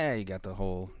turmoil. Yeah, you got the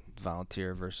whole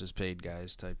volunteer versus paid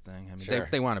guys type thing. I mean, Sure.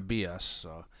 they want to be us,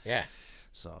 so Yeah.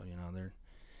 so you know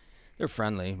they're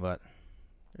friendly, but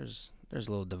there's a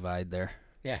little divide there.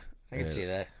 Yeah, I can see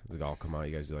that. Does it all come out?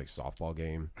 You guys do like softball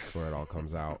game? That's where it all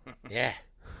comes out. Yeah.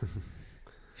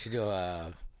 Should do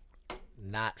a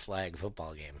not flag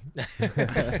football game.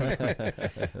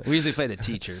 We usually play the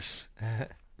teachers.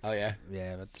 Oh, yeah?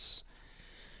 Yeah,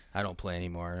 I don't play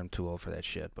anymore. I'm too old for that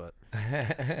shit, but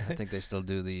I think they still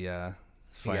do the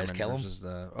firemen kill 'em? versus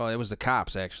it was the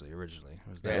cops actually originally.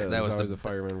 That was the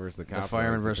fireman versus the cop. The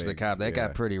fireman versus the cop. That yeah.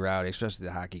 got pretty rowdy, especially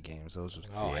the hockey games. Those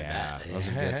Oh, Yeah. I bet.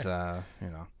 would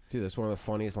get Dude, that's one of the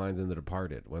funniest lines in The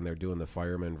Departed when they're doing the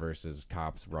fireman versus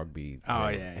cops rugby. Oh,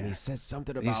 thing. yeah, And he says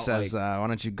something about he says, like, "Why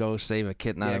don't you go save a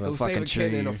kitten out of go a fucking save a tree?"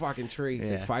 kid in a fucking tree. It's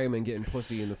like Yeah. fireman getting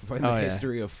pussy in the yeah.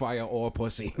 history of fire or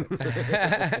pussy.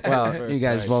 Well, First you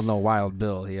guys time. both know Wild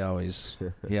Bill. He always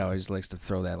likes to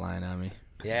throw that line on me.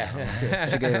 Yeah.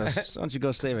 Why don't you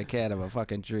go save a cat out of a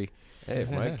fucking tree? Hey, if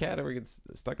my cat ever gets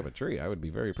stuck up a tree, I would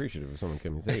be very appreciative if someone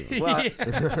came and saved me. Well,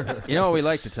 you know what we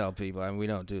like to tell people, and we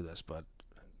don't do this, but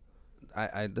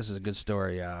this is a good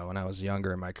story. When I was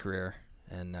younger in my career,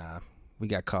 and we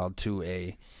got called to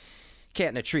a cat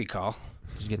in a tree call.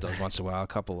 You get those once in a while. A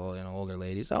couple of older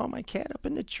ladies. Oh, my cat up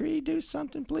in the tree. Do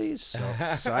something, please.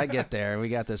 So I get there, and we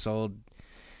got this old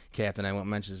captain. I won't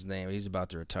mention his name. He's about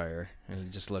to retire, and he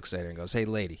just looks at her and goes, "Hey,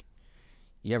 lady,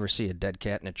 you ever see a dead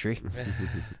cat in a tree?"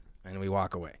 And we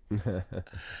walk away.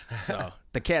 So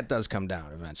the cat does come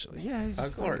down eventually. Yeah,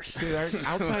 Of course. Dude, our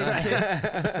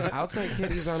outside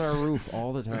kid, he's on our roof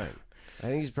all the time. I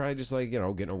think he's probably just like,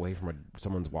 getting away from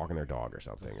someone's walking their dog or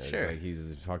something. Or Sure. It's like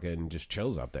he's fucking just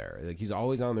chills up there. Like he's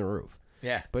always on the roof.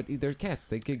 Yeah. But they're cats.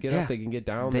 They could get Yeah. up. They can get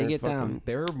down. They They're get down.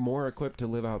 They're more equipped to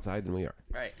live outside than we are.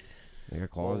 Right. They got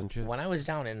claws and shit. When I was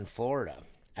down in Florida,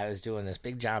 I was doing this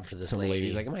big job for this Some lady.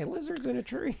 lady's like, my lizard's in a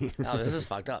tree. No, this is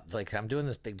fucked up. Like, I'm doing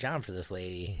this big job for this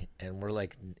lady, and we're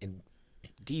like in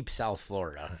deep South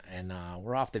Florida, and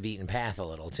we're off the beaten path a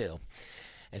little too.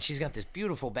 And she's got this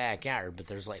beautiful backyard, but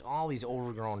there's like all these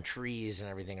overgrown trees and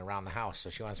everything around the house. So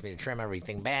she wants me to trim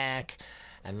everything back,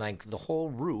 and like the whole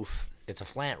roof, it's a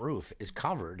flat roof, is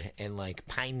covered in like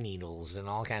pine needles and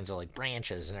all kinds of like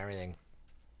branches and everything.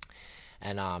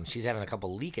 And she's having a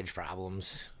couple leakage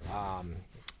problems.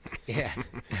 Yeah,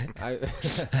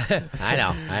 I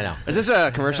know. Is this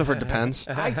a commercial for Depends?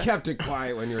 I kept it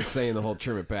quiet when you were saying the whole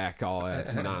trim it back, all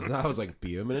that nonsense. I was like,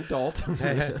 be him an adult.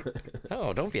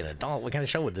 Oh, don't be an adult. What kind of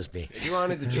show would this be? You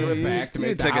wanted to trim it back to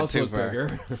make the took it house too look far.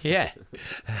 bigger. Yeah.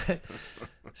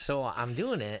 So I'm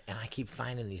doing it, and I keep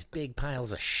finding these big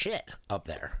piles of shit up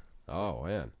there. Oh,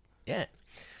 man. Yeah.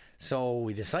 So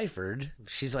we deciphered.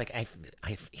 She's like, I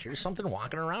hear something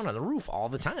walking around on the roof all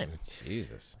the time.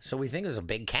 Jesus. So we think it was a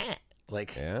big cat.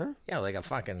 Like, Yeah? yeah, like a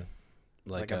fucking,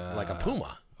 like a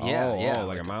puma. Yeah, yeah,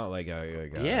 like a mount, like a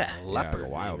Yeah. leopard, like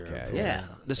a wildcat. Yeah.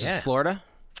 This Yeah. is Florida?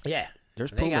 Yeah. There's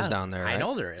They pumas got- down there, I right?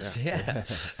 know there is. Yeah.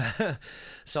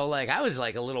 So like I was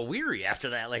like a little weary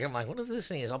after that. Like I'm like, what is this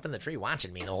thing? Is up in the tree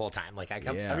watching me the whole time. Like I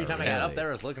kept Yeah, every time I got up really. there,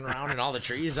 I was looking around in all the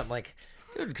trees. I'm like,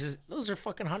 dude, because those are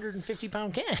fucking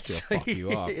 150-pound cats. They'll fuck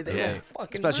you up. They're Yeah.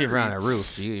 fucking Especially if you're on birds. a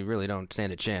roof. You really don't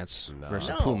stand a chance versus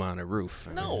a No. puma on a roof.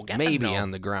 I No, mean, God, maybe no.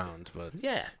 on the ground, but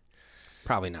Yeah.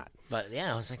 probably not. But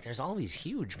yeah, I was like, there's all these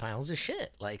huge piles of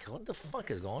shit. Like, what the fuck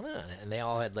is going on? And they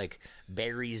all had like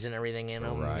berries and everything in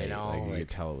them. Right. You know, like, you like- could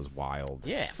tell it was wild.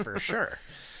 yeah, for sure.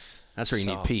 That's where you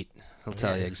need Pete. He'll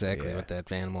tell you exactly Yeah. what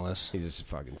that animal is. He just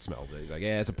fucking smells it. He's like,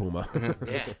 yeah, it's a puma.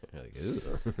 Yeah. You're like, "Ew."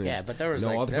 Yeah, but there was No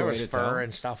like other there way was to fur tell?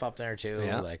 and stuff up there too.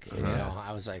 Yeah. Like you know,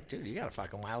 I was like, dude, you got a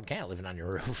fucking wild cat living on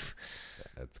your roof.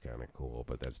 That's kind of cool,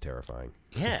 but that's terrifying.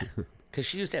 Yeah, because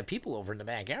she used to have people over in the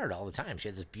backyard all the time. She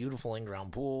had this beautiful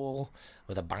in-ground pool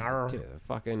with a bar. Dude,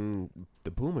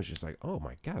 the puma's just like, oh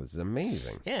my god, this is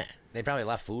amazing. Yeah, they probably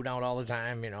left food out all the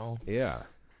time, you know, Yeah.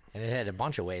 and it had a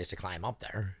bunch of ways to climb up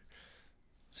there.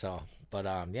 So, but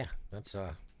yeah, that's it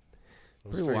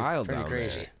was Pretty wild pretty down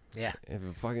crazy. Yeah, If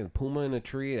a fucking puma in a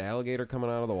tree, an alligator coming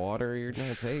out of the water, you're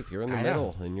not safe. You're in the I know.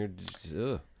 middle, and you're just,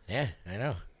 ugh. yeah, I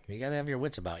know. You gotta have your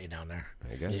wits about you down there,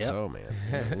 I guess Yep. so, man.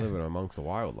 You're living amongst the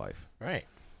wildlife. right?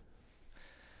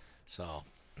 So,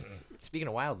 speaking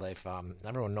of wildlife,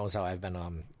 everyone knows how I've been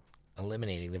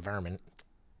eliminating the vermin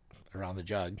around the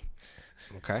jug.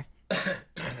 Okay.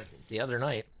 The other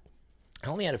night, I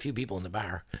only had a few people in the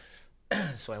bar,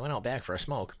 so I went out back for a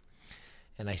smoke,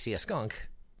 and I see a skunk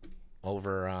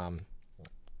over,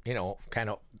 you know, kind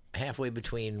of halfway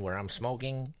between where I'm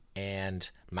smoking and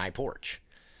my porch.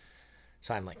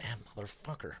 So I'm like, that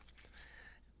motherfucker.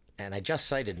 And I just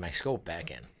sighted my scope back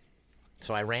in.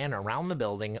 So I ran around the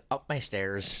building, up my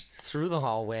stairs, through the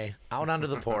hallway, out onto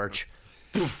the porch.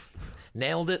 Poof,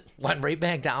 nailed it, went right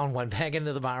back down, went back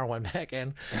into the bar, went back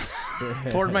in,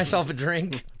 poured myself a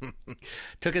drink,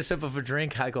 took a sip of a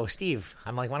drink. I go, Steve,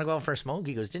 I'm like, want to go out for a smoke?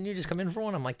 He goes, didn't you just come in for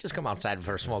one? I'm like, just come outside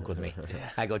for a smoke with me.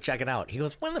 I go, check it out. He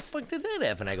goes, when the fuck did that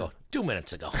happen? I go, 2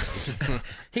 minutes ago.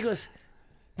 He goes,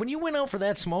 when you went out for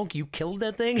that smoke, you killed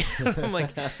that thing? I'm like,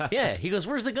 yeah. He goes,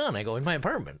 where's the gun? I go, in my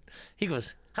apartment. He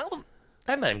goes, how the...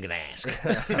 I'm not even going to ask.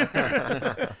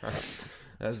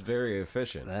 That's very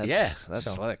efficient. That's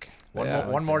so- slick.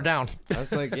 One more down.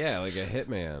 That's like, yeah, like a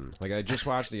hitman. Like, I just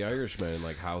watched The Irishman,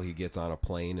 like how he gets on a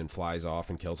plane and flies off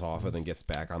and kills Hoffa, then gets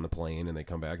back on the plane and they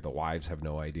come back. The wives have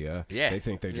no idea. Yeah. They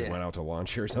think they just Yeah. went out to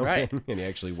lunch or something. Right. And he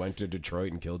actually went to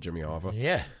Detroit and killed Jimmy Hoffa.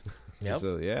 Yeah. Yep.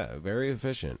 So, yeah, very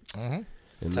efficient. Mm-hmm.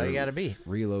 That's how you got to be.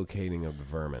 Relocating of the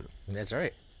vermin. That's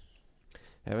right.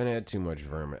 Haven't had too much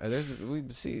vermin.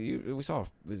 We've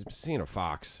seen a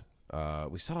fox.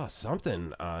 We saw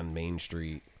something on Main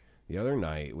Street the other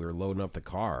night. We were loading up the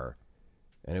car,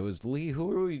 and it was Lee. Who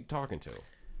were we talking to?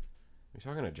 We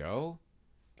talking to Joe?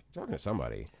 Talking to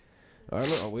somebody. I don't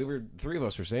know. Three of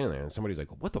us were standing there, and somebody's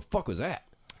like, "What the fuck was that?"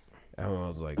 And I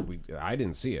was like, I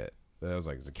didn't see it. I was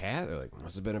like, "It's a cat." They're like,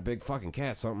 "Must have been a big fucking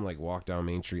cat." Something like walked down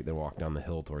Main Street, then walked down the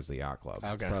hill towards the yacht club.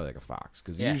 Okay. It's probably like a fox,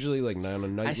 because Yeah. usually, like, on a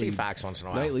nightly, I see fox once in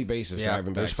a while. nightly basis, Yeah,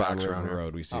 driving back there's down fox River around here.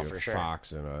 Road, we see Oh, a for sure.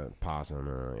 fox and a possum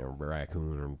or a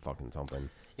raccoon or fucking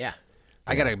something. Yeah.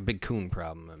 I got a big coon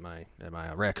problem at my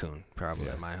raccoon problem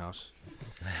at my house.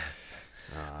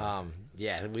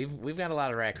 Yeah, we've got a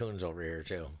lot of raccoons over here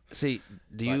too. See,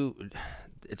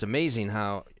 it's amazing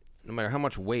how no matter how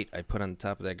much weight I put on the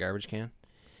top of that garbage can,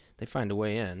 they find a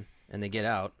way in and they get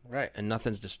out. Right. And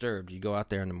nothing's disturbed. You go out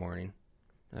there in the morning,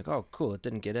 like, oh, cool, it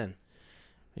didn't get in.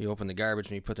 You open the garbage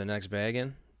and you put the next bag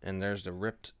in, and there's the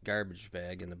ripped garbage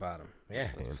bag in the bottom. Yeah.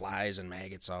 With flies and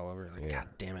maggots all over. Like, God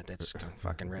damn it, that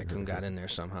fucking raccoon got in there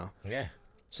somehow. Yeah.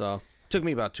 So took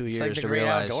me about 2 It's years like the to great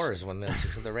realize outdoors when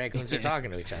the raccoons are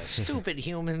talking to each other. Stupid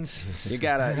humans. you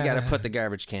gotta put the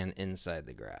garbage can inside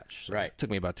the garage. So Right. It took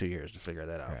me about 2 years to figure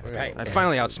that out. Right. I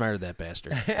finally outsmarted that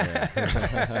bastard.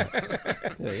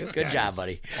 Good job,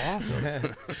 buddy.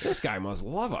 Awesome. This guy must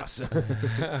love us.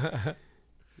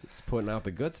 He's putting out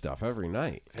the good stuff every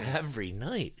night. Every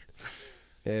night.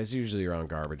 Yeah, it's usually around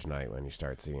garbage night when you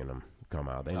start seeing them come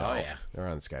out. They know. Oh, yeah. They're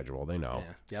on schedule. They know.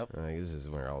 Yeah. Yep. Like, this is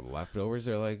where all the leftovers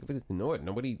are like, you know what?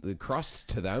 Nobody, the crust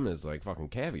to them is like fucking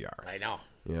caviar. I know.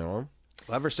 You know?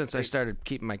 Well, ever since I started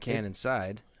keeping my can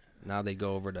inside, now they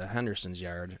go over to Henderson's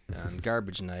yard on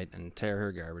garbage night and tear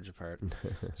her garbage apart.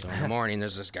 So in the morning,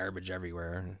 there's this garbage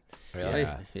everywhere. Really?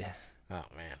 Yeah. Yeah. Oh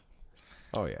man.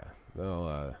 Oh, yeah.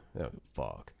 They'll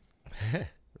fuck.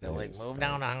 They'll like move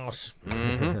down the house.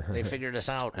 Mm-hmm. They figured us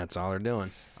out. That's all they're doing.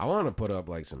 I want to put up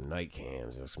like some night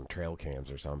cams or some trail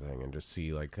cams or something and just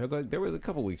see like, cause like, there was a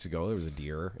couple weeks ago, there was a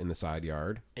deer in the side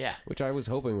yard. Yeah. Which I was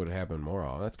hoping would happen more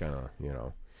often. That's kind of,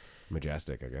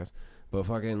 majestic, I guess. But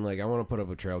fucking, like, I want to put up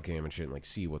a trail cam and shit and, like,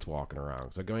 see what's walking around.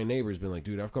 Cause, like, my neighbor's been like,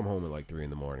 dude, I've come home at, like, 3 in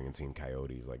the morning and seen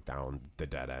coyotes, like, down the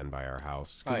dead end by our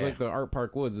house. Because, Oh, yeah. like, the Art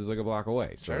Park Woods is, like, a block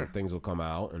away. So Sure. things will come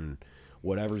out and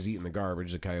whatever's eating the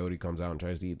garbage, the coyote comes out and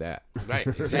tries to eat that. Right.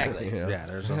 Exactly. You know? Yeah,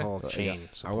 there's a whole chain,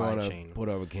 I supply want to chain. put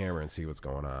up a camera and see what's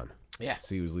going on. Yeah.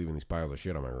 See who's leaving these piles of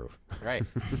shit on my roof. Right.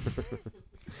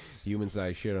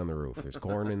 Human-sized shit on the roof. There's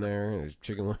corn in there. There's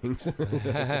chicken wings.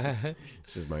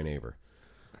 It's just my neighbor.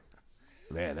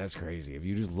 Man, that's crazy. If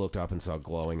you just looked up and saw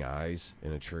glowing eyes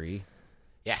in a tree,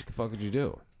 Yeah. what the fuck would you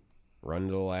do? Run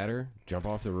into the ladder? Jump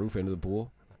off the roof into the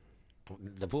pool?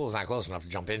 The pool's not close enough to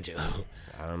jump into.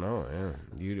 I don't know.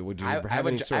 Yeah. Would you I have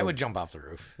any would sort I of- would jump off the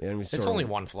roof. Yeah, any It's sort only of-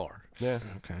 one floor, Yeah.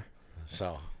 Okay.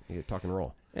 so You tuck and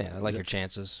roll. Yeah, I like your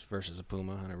chances versus a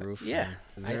puma on a roof. yeah.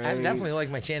 Is I there I any- definitely like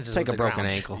my chances. Take with a the broken ground.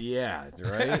 ankle. Yeah,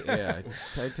 right? Yeah.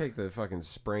 I'd take the fucking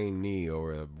sprained knee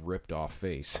over a ripped off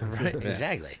face. Right,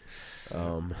 exactly.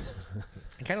 Um,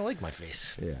 I kind of like my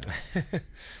face. yeah.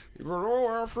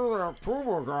 But after that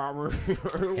puma got me,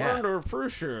 I learned Yeah. to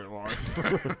appreciate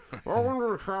life. I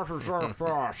wonder if chances are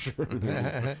fast.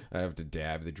 I have to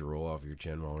dab the drool off your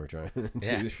chin while we're trying to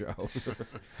Yeah. do the show.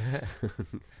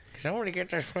 Somebody get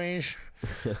this, please.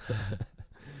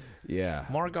 Yeah.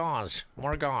 More gauze.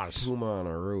 More gauze. Puma on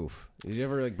a roof. Did you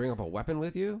ever like bring up a weapon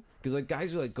with you? Because like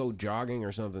guys who like go jogging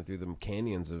or something through the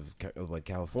canyons of like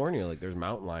California, like there's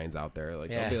mountain lions out there. Like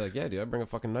Yeah. they'll be like, yeah, dude, I bring a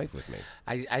fucking knife with me.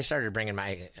 I started bringing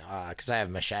my because I have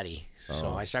a machete,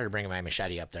 so I started bringing my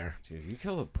machete up there. Dude, if you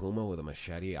kill a puma with a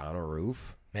machete on a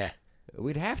roof, Yeah.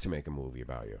 we'd have to make a movie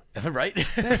about you. Right.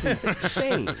 That's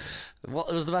insane. Well,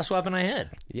 it was the best weapon I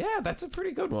had. Yeah, that's a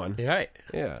pretty good one. Right.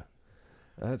 Yeah.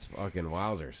 That's fucking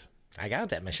wowzers. I got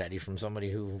that machete from somebody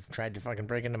who tried to fucking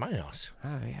break into my house.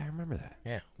 Oh, yeah, I remember that.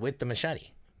 Yeah, with the machete.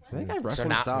 I think I referenced So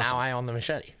now, awesome. now I own the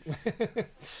machete.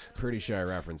 Pretty sure I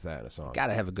referenced that in a song.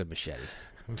 Gotta have a good machete.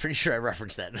 I'm pretty sure I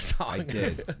referenced that in a song. I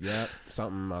did. Yep.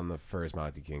 Something on the first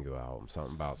Monty Kingu album.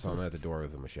 Something about something at the door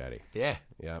with a machete. Yeah.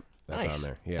 Yep. That's Nice. on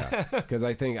there. Yeah. Because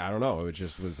I think, I don't know, it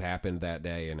just was happened that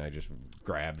day and I just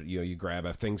grabbed, you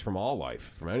grab things from all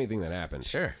life, from anything that happened.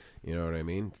 Sure. You know what I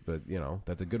mean? But,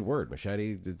 that's a good word.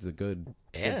 Machete, it's a good,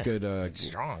 Yeah. good, It's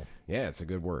strong. yeah, it's a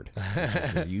good word.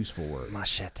 It's a useful word.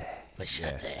 Machete.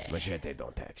 Machete. Machete,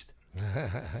 don't text. I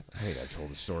think I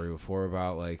told the story before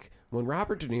about like when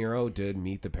Robert De Niro did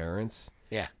Meet the Parents.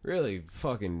 Yeah. Really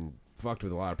fucking fucked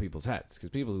with a lot of people's heads because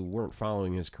people who weren't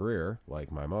following his career,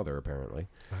 like my mother apparently,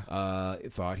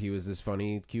 thought he was this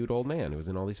funny, cute old man who was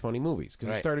in all these funny movies because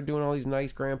he Right. started doing all these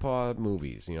nice grandpa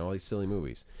movies, all these silly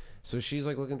movies. So she's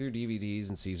like looking through DVDs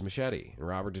and sees Machete, and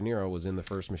Robert De Niro was in the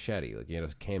first Machete, like he had a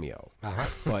cameo,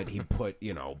 but he put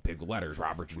big letters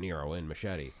Robert De Niro in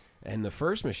Machete, and the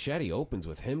first Machete opens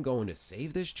with him going to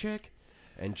save this chick,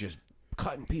 and just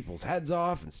cutting people's heads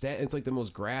off, and it's like the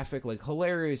most graphic, like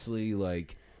hilariously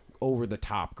like over the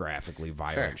top graphically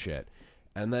violent shit.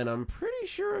 And then I'm pretty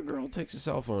sure a girl takes a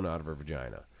cell phone out of her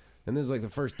vagina. And this is like the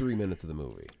first 3 minutes of the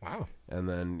movie. Wow. And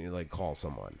then you like call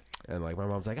someone. And like my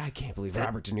mom's like, I can't believe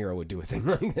Robert De Niro would do a thing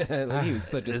like that. Like, he was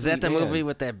such a Is that sweet the man. movie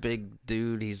with that big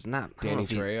dude? He's not I don't Danny know if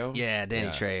he- Trejo? Yeah, Danny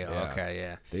Yeah, Trejo. yeah. Okay,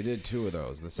 yeah. They did 2 of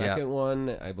those. The second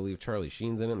one, I believe Charlie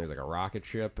Sheen's in it. And there's like a rocket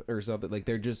ship or something. Like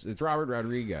it's Robert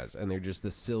Rodriguez, and they're just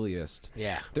the silliest.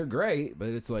 Yeah. They're great, but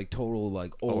it's like total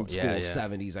like old yeah, school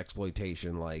yeah. 70s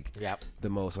exploitation. Like Yep. the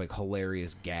most like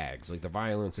hilarious gags. Like the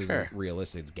violence isn't Sure.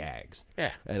 realistic; it's gags.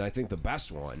 Yeah. And I think the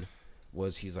best one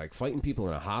was he's like fighting people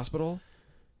in a hospital,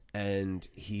 and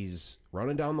he's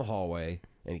running down the hallway,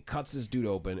 and he cuts this dude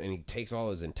open, and he takes all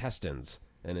his intestines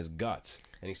and his guts,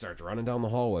 and he starts running down the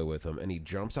hallway with him, and he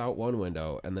jumps out one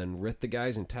window, and then with the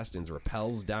guy's intestines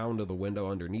rappels down to the window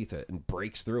underneath it and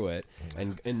breaks through it,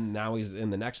 and now he's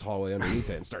in the next hallway underneath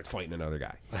it and starts fighting another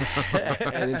guy.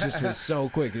 And it just was so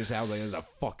quick. It just sounds like it was the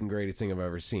fucking greatest thing I've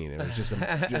ever seen. It was just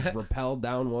just rappelled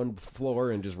down one floor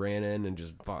and just ran in and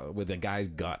just fought with the guy's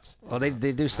guts. Well, they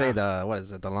do say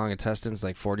the the long intestines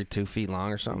like 42 feet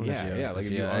long or something. Yeah, like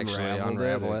if you actually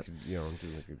unravel it. it, do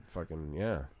like a fucking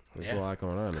There's a Yeah. lot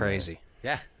going on. Crazy.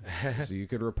 Yeah. So you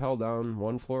could rappel down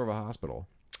one floor of a hospital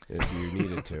if you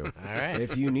needed to. All right.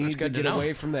 If you need to good to get know.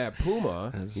 away from that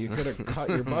puma, you could have cut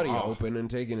your buddy open and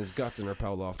taken his guts and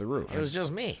rappelled off the roof. It was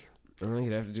just me. Well,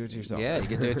 you'd have to do it to yourself. Yeah, you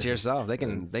can do it to yourself. They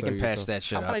can Sew patch yourself. that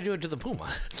shit How about I up. do it to the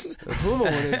puma? The puma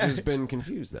would have just been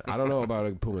confused then. I don't know about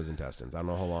a puma's intestines. I don't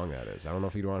know how long that is. I don't know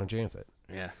if you'd want to chance it.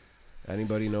 Yeah.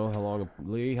 Anybody know how long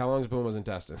is Puma's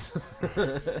intestines?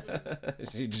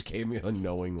 She just gave me a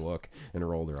knowing look and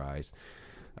rolled her eyes.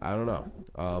 I don't know.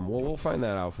 Well, we'll find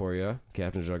that out for you.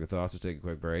 Captain's Jug of Thoughts. We'll take a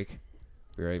quick break.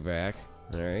 Be right back.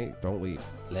 All right, don't leave.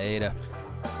 Later.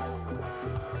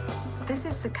 This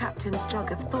is the Captain's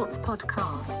Jug of Thoughts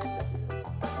podcast,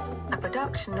 a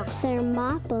production of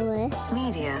Thermopolis.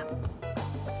 Media.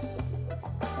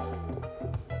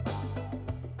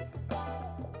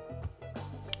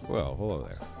 Well, hello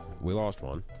there. We lost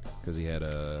one because he had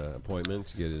an appointment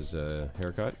to get his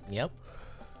haircut. Yep.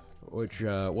 Which,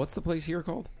 what's the place here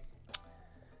called?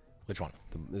 Which one?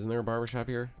 Isn't there a barbershop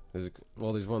here? There's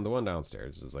one. The one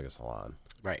downstairs is like a salon.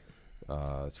 Right.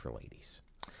 It's for ladies.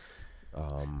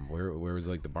 Where was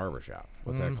like the barber shop?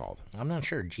 What's that called? I'm not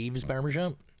sure. Jeeves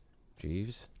Barbershop?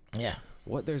 Jeeves? Yeah.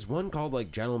 What? There's one called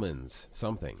like Gentleman's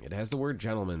something. It has the word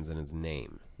Gentleman's in its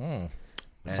name.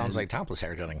 It sounds like topless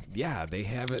hair cutting. Yeah, they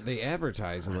have it. They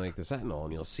advertise in like the Sentinel,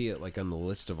 and you'll see it like on the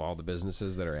list of all the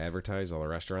businesses that are advertised, all the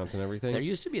restaurants and everything. There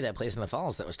used to be that place in the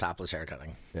Falls that was topless hair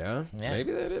cutting. Yeah, Yeah.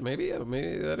 maybe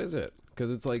that is it. Because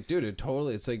it's like, dude,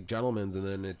 it's like Gentleman's, and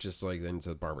then it just like then it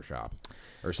says barbershop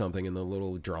or something in the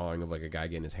little drawing of like a guy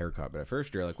getting his hair cut. But at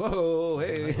first you're like, whoa,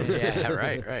 hey, Yeah,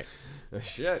 right.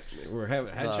 shit, we're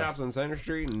having head shops on Center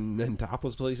Street and then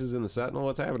topless places in the Sentinel.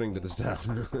 What's happening to this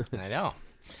town? I know.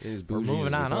 It is We're bougie moving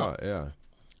as we on thought, up. Yeah.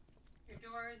 Your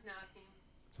door is knocking.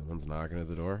 Someone's knocking at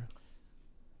the door.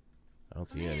 I don't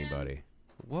see anybody.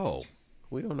 Whoa.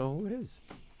 We don't know who it is.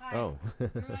 Hi. Oh.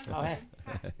 Oh, hey.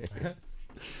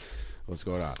 What's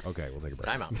going on? Okay, we'll take a break.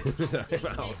 Time out.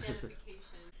 Identification.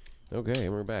 Okay,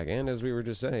 and we're back. And as we were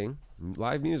just saying,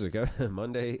 live music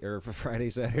Monday or for Friday,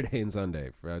 Saturday, and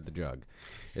Sunday at the Jug.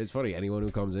 It's funny. Anyone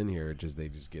who comes in here, they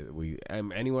just get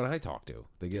anyone I talk to,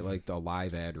 they get like the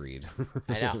live ad read.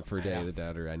 I know, for I Day know. of the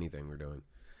Dead or anything we're doing.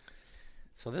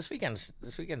 So this weekend's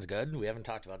good. We haven't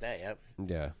talked about that yet.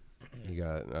 Yeah, you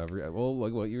got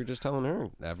like what you were just telling her.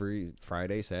 Every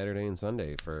Friday, Saturday, and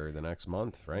Sunday for the next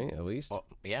month, right? At least Well,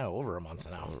 yeah, over a month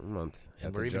now. a month. And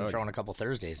at we're the even Jug. throwing a couple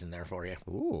Thursdays in there for you.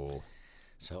 Ooh.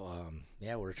 So,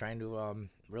 yeah, we're trying to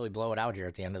really blow it out here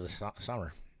at the end of the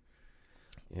summer.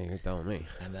 Yeah, you're telling me.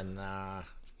 And then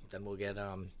we'll get,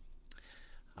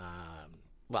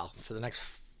 well, for the next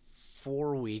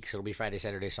 4 weeks, it'll be Friday,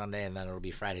 Saturday, Sunday, and then it'll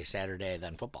be Friday, Saturday,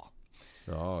 then football.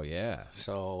 Oh yeah.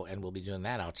 So, and we'll be doing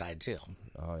that outside too.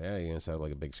 Oh yeah. You gonna set up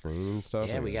like a big screen and stuff?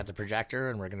 Yeah, or- we got the projector,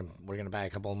 and we're gonna buy a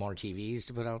couple more TVs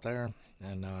to put out there,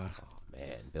 and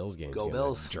Man, Bills games. Go gonna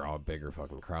Bills. Draw a bigger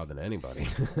fucking crowd than anybody.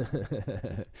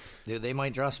 dude, they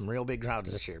might draw some real big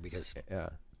crowds this year because Yeah.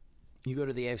 you go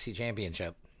to the AFC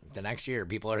Championship the next year,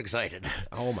 people are excited.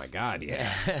 Oh my God.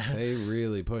 Yeah. They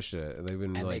really pushed it. They've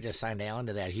been And like, they just signed Allen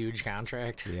to that huge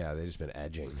contract. yeah, they've just been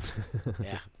edging.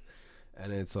 Yeah.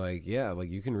 And it's like, yeah, like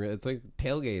you can. It's like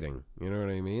tailgating. You know what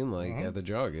I mean? Like at the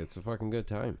Jug, it's a fucking good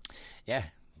time. Yeah.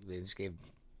 They just gave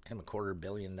him $250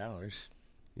 million.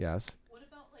 Yes. What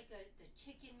about like the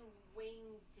chicken wing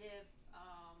dip?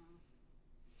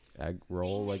 Egg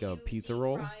roll, thing like that a you pizza deep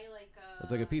roll. fry, like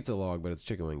It's like a pizza log, but it's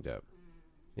chicken wing dip.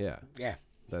 Yeah, Yeah.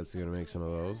 that's gonna make some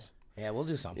of those. Yeah, we'll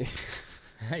do something.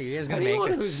 You guys gonna make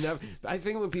Anyone it? who's never, I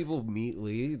think when people meet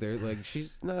Lee, they're like,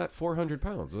 she's not 400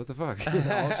 pounds. What the fuck?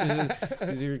 All she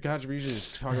is your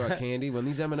contributions talk about candy. When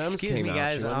these M&Ms Excuse came me, out,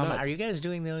 guys. she went nuts. Are you guys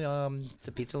doing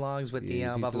the pizza logs with the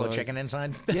Yeah, pizza buffalo logs. chicken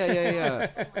inside? Yeah.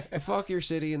 Fuck your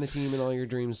city and the team and all your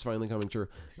dreams finally coming true.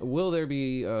 Will there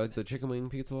be the chicken wing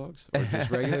pizza logs? Or just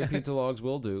regular pizza logs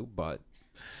will do, but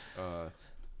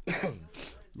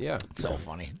yeah. So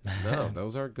funny. No,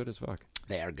 those are good as fuck.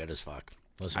 They are good as fuck.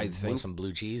 With I some, think with some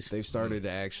blue cheese. They've started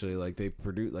to actually like they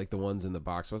produce like the ones in the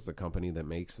box. What's the company that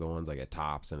makes the ones like at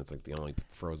Tops and it's like the only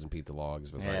frozen pizza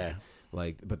logs besides Yeah.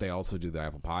 like, but they also do the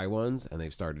apple pie ones and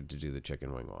they've started to do the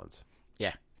chicken wing ones.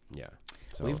 Yeah. Yeah,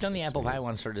 so We've done the it's apple sweet. pie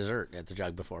ones for dessert at the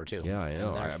Jug before too. Yeah, I know.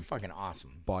 And they're I- fucking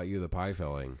awesome. Bought you the pie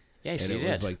filling. Yeah, and she it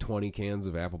was did. like 20 cans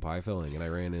of apple pie filling, and I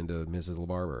ran into Mrs.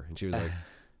 LaBarber, and she was like,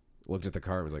 looked at the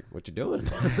cart and was like, "What you doing?"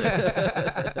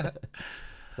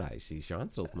 So I see Sean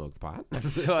still smokes pot.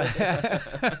 So,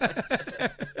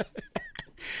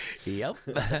 yep.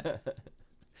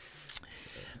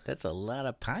 That's a lot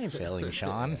of pie filling,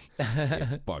 Sean.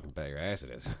 Fucking bet your ass it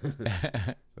is.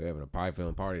 We're having a pie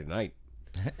filling party tonight.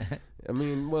 I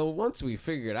mean, well, once we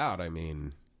figure it out, I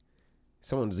mean,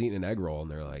 someone's eating an egg roll and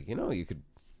they're like, you could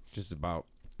just about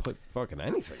put fucking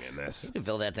anything in this. You can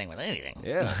fill that thing with anything.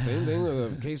 Yeah, same thing with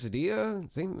a quesadilla.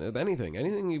 Same with anything.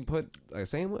 Anything you put,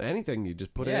 anything you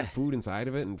just put Yeah. food inside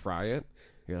of it and fry it.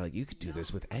 You're like, you could do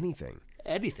this with anything.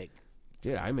 Anything.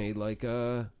 Yeah, I made like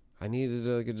I needed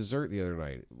like a dessert the other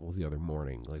night. Well, the other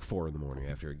morning, like 4 a.m.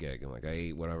 after a gig, and like I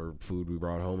ate whatever food we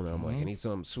brought home, and I'm like, I need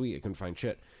something sweet. I couldn't find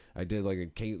shit. I did like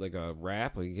a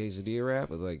wrap, like a quesadilla wrap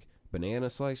with like banana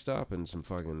sliced up and some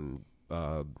fucking.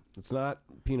 It's not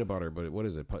peanut butter, but what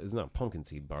is it? It's not pumpkin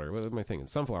seed butter. What am I thinking?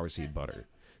 Sunflower seed butter.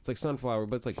 It's like sunflower,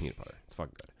 but it's like peanut butter. It's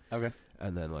fucking good. Okay.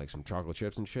 And then like some chocolate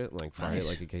chips and shit, and like fried Nice.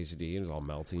 it like a quesadilla. It was all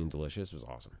melty and delicious. It was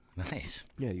awesome. Nice.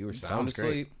 Yeah, you were sound Sounds great.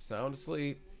 asleep. Sound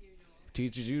asleep.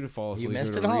 Teaches you to fall asleep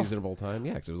missed at it a all? reasonable time.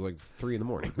 Yeah, because it was like 3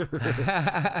 a.m.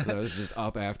 And I was just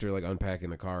up after like unpacking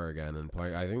the car again and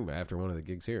play. I think after one of the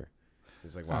gigs here,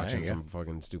 just like Oh, there watching you go. some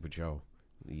fucking stupid show.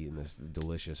 eating this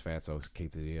delicious fatso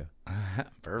quesadilla.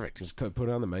 Perfect. Just put it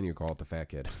on the menu. Call it the Fat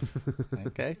Kid.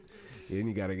 Okay. And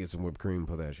you got to get some whipped cream.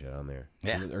 Put that shit on there.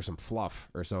 Yeah. Or some fluff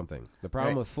or something. The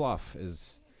problem with fluff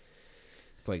is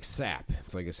it's like sap.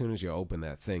 It's like as soon as you open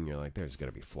that thing, you're like, there's going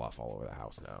to be fluff all over the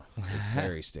house now. It's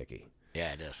very sticky.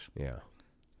 Yeah, it is. Yeah.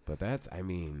 But that's, I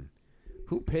mean,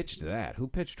 who pitched that? Who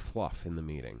pitched fluff in the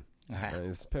meeting?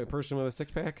 Is a person with a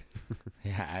six-pack?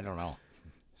 Yeah, I don't know.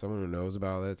 Someone who knows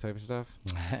about that type of stuff?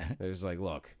 They're just like,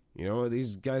 look, you know what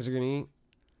these guys are going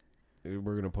to eat?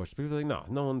 We're going to push. People are like,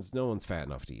 no one's fat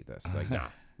enough to eat this. Like, nah.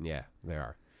 Yeah, they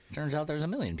are. Turns out there's a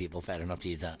million people fat enough to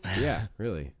eat that. Yeah,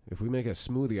 really. If we make a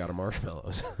smoothie out of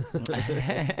marshmallows.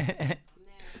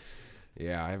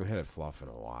 Yeah, I haven't had it fluff in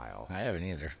a while. I haven't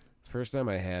either. First time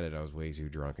I had it, I was way too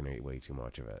drunk and ate way too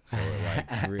much of it. So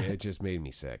it just made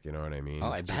me sick. You know what I mean? Oh,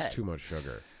 I Just bet. too much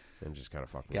sugar. And just kind of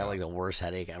fucked me Got up. like the worst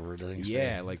headache ever.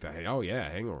 Yeah, like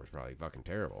hangover was probably fucking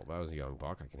terrible. If I was a young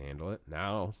buck, I could handle it.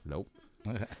 Now, nope.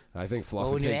 I think fluff.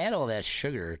 Well, would when you take, add all that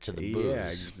sugar to the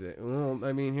booze, well,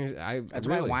 I mean, that's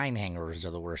really, why wine hangovers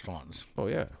are the worst ones. Oh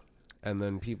yeah, and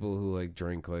then people who like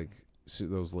drink like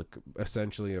those like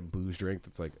essentially a booze drink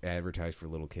that's like advertised for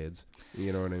little kids.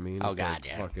 You know what I mean? Oh, It's God, like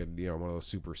yeah. fucking one of those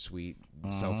super sweet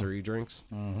seltzery drinks.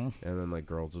 Mm-hmm. And then like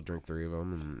girls will drink 3 of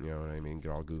them, and you know what I mean,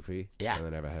 get all goofy. Yeah. And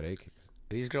then have a headache.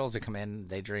 These girls that come in,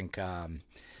 they drink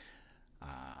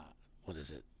what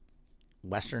is it?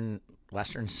 Western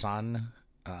Sun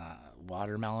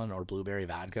watermelon or blueberry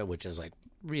vodka, which is like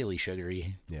really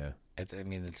sugary. Yeah.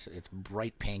 It's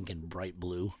bright pink and bright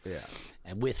blue. Yeah.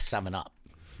 And with 7-Up.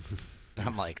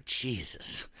 I'm like,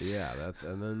 Jesus. Yeah, that's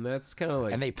kind of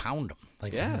like, And they pound them.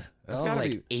 Like, Yeah, that's they'll have gotta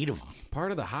like be 8 of them.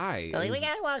 part of the high. They're like, is- we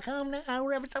gotta walk home now.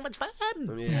 We're having so much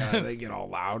fun. Yeah, they get all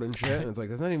loud and shit, and it's like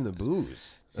that's not even the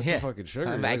booze. That's the fucking sugar.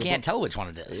 I Like a can't tell which one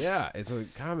it is. Yeah, it's a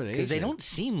combination Because they don't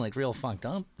seem like real fucked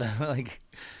up. Like,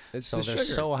 It's so the they're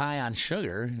sugar. so high on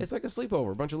sugar. It's like a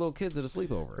sleepover. A bunch of little kids at a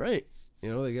sleepover. Right. You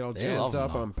know, they get all They love jazzed them,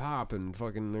 up though. on pop and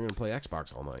fucking they're gonna play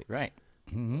Xbox all night. Right.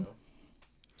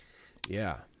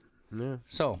 Yeah. Yeah.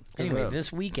 So, anyway, them.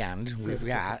 this weekend we've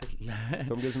got,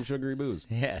 Come get some sugary booze.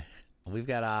 we've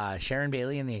got Sharon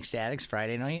Bailey and the Ecstatics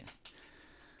Friday night,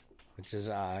 which is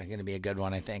going to be a good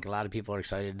one, I think. A lot of people are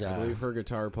excited. I believe her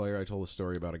guitar player. I told a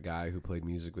story about a guy who played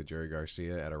music with Jerry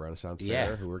Garcia at a Renaissance Yeah.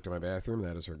 fair who worked in my bathroom.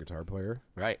 That is her guitar player.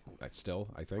 Right. That's still,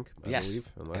 I think. I Yes. believe.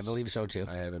 I Unless believe so, too.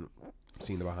 I haven't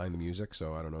seen the behind the music,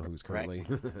 so I don't know who's currently.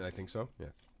 I think so. Yeah.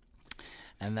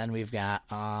 And then we've got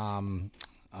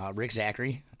Rick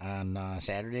Zachary on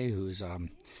Saturday, who's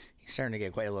he's starting to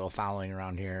get quite a little following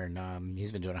around here, and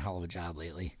he's been doing a hell of a job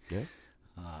lately. Yeah.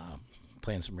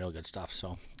 Playing some real good stuff.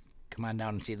 So come on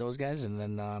down and see those guys. And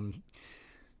then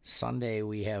Sunday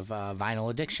we have Vinyl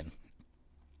Addiction.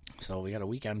 So we got a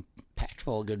weekend packed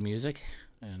full of good music,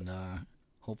 and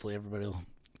hopefully everybody will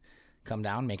come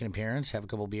down, make an appearance, have a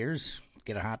couple beers,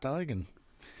 get a hot dog, and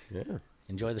Yeah.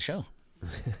 enjoy the show.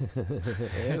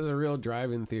 There's a real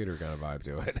drive-in theater kind of vibe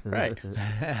to it. Right.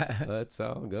 Let's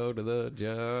all go to the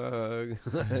jug.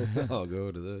 Let's all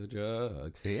go to the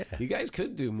jug. Yeah. You guys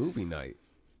could do movie night.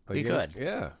 Like, We could.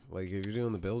 Yeah. Like if you're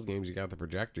doing the Bills games, you got the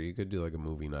projector. You could do like a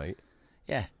movie night.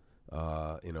 Yeah.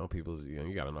 People,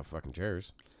 you got enough fucking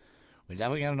chairs. We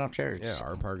definitely got enough chairs. Yeah,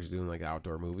 our park is doing like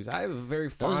outdoor movies. I have a very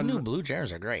Those fond. new blue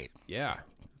chairs are great. Yeah,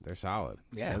 they're solid.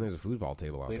 Yeah. And there's a foosball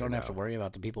table out We there. don't have to now. worry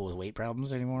about the people with weight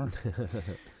problems anymore.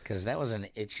 Because that was an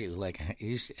issue. Like, I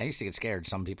used to get scared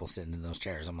some people sitting in those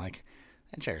chairs. I'm like,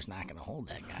 that chair's not going to hold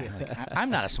that guy. Like, I'm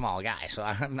not a small guy, so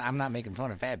I'm not making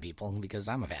fun of fat people because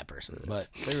I'm a fat person. But,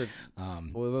 They were,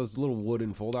 well, those little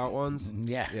wooden fold-out ones.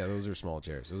 yeah. Yeah, those are small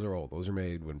chairs. Those are old. Those are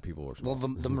made when people were small. Well,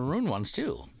 the maroon ones,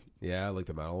 too. Yeah, like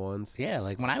the metal ones. Yeah,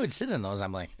 like when I would sit in those,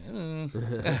 I'm like, and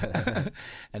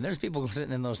there's people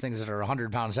sitting in those things that are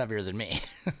 100 pounds heavier than me.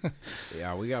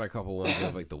 Yeah, we got a couple ones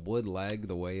with like the wood leg,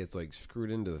 the way it's like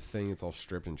screwed into the thing, it's all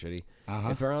stripped and shitty.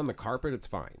 If they're on the carpet, it's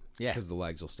fine. Yeah. Because the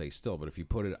legs will stay still. But if you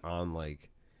put it on like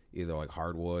either like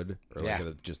hardwood or like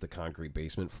Yeah. just the concrete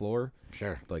basement floor,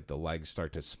 Sure. like the legs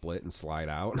start to split and slide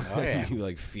out. Oh, yeah. You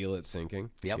like feel it sinking.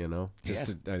 Yep. You know?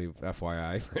 Just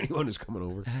FYI for anyone who's coming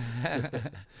over.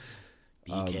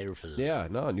 Be careful. Yeah,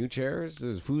 no, new chairs.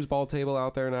 There's a foosball table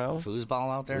out there now.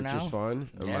 Foosball out there Which now. is fun.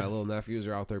 And Yeah. my little nephews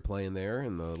are out there playing there,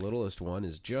 and the littlest one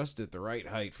is just at the right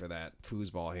height for that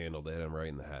foosball handle to hit him right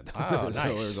in the head. Oh, So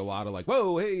nice. there's a lot of like,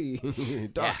 whoa, hey,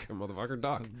 duck, motherfucker,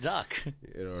 duck. Duck.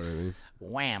 You know what I mean?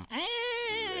 Wham.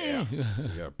 Yeah. You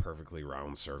got a perfectly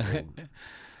round circle.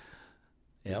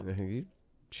 Yep. You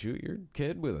shoot your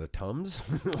kid with a Tums?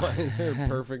 Why is there a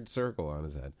perfect circle on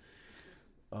his head?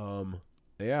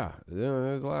 Yeah,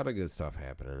 there's a lot of good stuff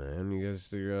happening, and you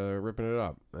guys are ripping it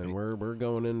up. And we're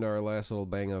going into our last little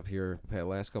bang up here.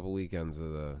 Last couple weekends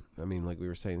of the. I mean, like we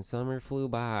were saying, summer flew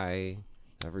by.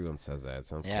 Everyone says that. It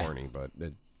sounds corny, but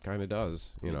it kind of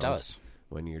does. You know, it does.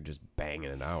 When you're just banging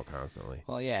it out constantly.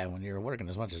 Well, yeah, when you're working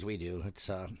as much as we do,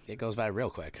 it goes by real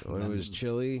quick. When it was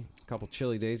chilly, a couple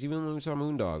chilly days, even when we saw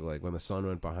Moondog, like when the sun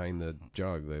went behind the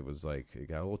jug, it was like, it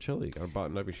got a little chilly. You got to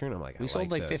button up your shirt. And I'm like, we sold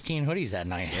like 15 hoodies that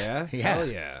night. Yeah? Yeah. Hell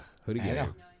yeah. Hoodie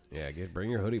gang. Yeah, bring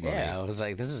your hoodie money. Yeah, I was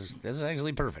like, this is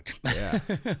actually perfect. Yeah.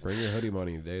 Bring your hoodie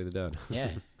money the Day of the Dead.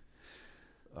 Yeah.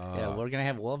 Yeah,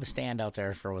 we'll have a stand out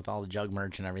there with all the jug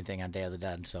merch and everything on Day of the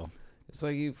Dead. So it's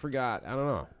like you forgot. I don't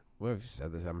know. We've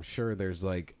said this. I'm sure there's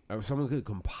like someone could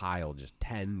compile just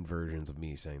 10 versions of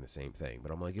me saying the same thing.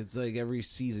 But I'm like, it's like every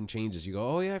season changes. You go,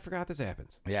 oh yeah, I forgot this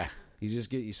happens. Yeah. You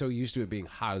just get so used to it being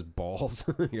hot as balls.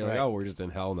 You're like, Right. oh, we're just in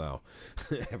hell now.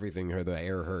 Everything or the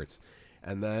air hurts.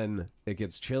 And then it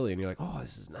gets chilly, and you're like, oh,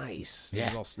 this is nice. This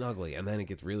is all snuggly. And then it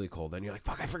gets really cold. Then you're like,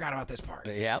 fuck, I forgot about this part.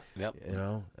 Yep. You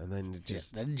know? And then it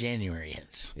just... Then January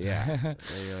hits. Yeah. And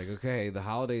you're like, okay, the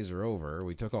holidays are over.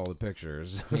 We took all the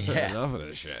pictures. Yeah. Enough of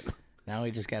this shit. Now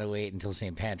we just got to wait until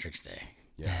St. Patrick's Day.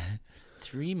 Yeah.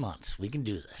 3 months. We can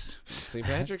do this. St.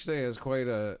 Patrick's Day is quite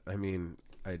a... I mean,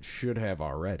 I should have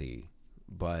already,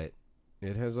 but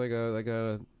it has like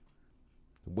a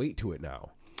weight to it now.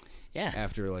 Yeah.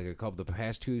 After like the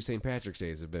past 2 St. Patrick's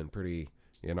Days have been pretty,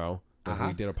 you know.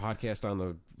 We did a podcast on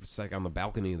the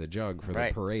balcony of the jug for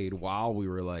the parade while we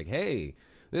were like, hey,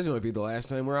 this might be the last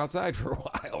time we're outside for a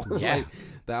while. Yeah. Like,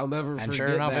 I'll never forget. And sure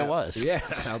enough, that. it was. Yeah,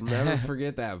 I'll never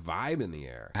forget that vibe in the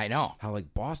air. I know. How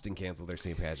like Boston canceled their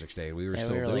St. Patrick's Day. We were Yeah,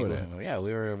 still doing it. Yeah,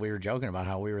 we were joking about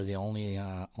how we were the only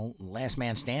last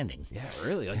man standing. Yeah,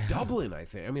 really. Like Dublin, I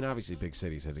think. I mean, obviously big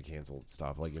cities had to cancel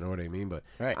stuff, like, you know what I mean? But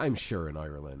Right. I'm sure in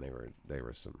Ireland they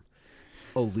were some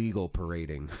illegal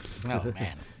parading. Oh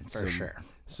man, for sure.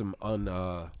 Some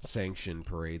unsanctioned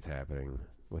parades happening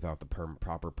without the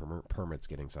proper permits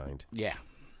getting signed. Yeah.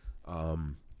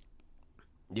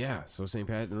 Yeah, so St.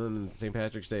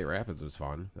 Patrick's Day at Rapids was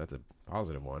fun. That's a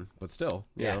positive one. But still,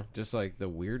 you know, just like the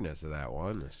weirdness of that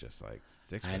one, it's just like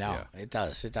sticks with I know. you. It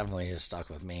does. It definitely has stuck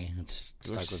with me. It's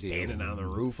We're stuck with you. standing on the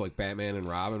roof like Batman and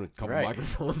Robin with a couple Right.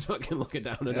 microphones fucking looking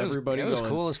down at It was, everybody. it was going,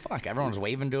 cool as fuck. Everyone's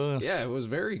waving to us. Yeah, it was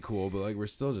very cool, but like we're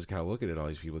still just kind of looking at all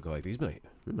these people go like,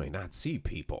 we might not see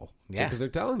people. Yeah. Because they're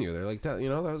telling you. They're like, you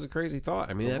know, that was a crazy thought.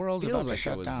 I mean, The that world's feels about to like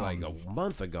shut it was down. like a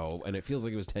month ago, and it feels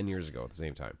like it was 10 years ago at the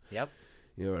same time. Yep.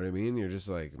 You know what I mean? You're just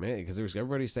like, man, because there was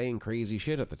everybody saying crazy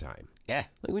shit at the time. Yeah.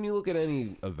 Like when you look at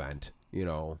any event, you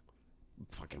know,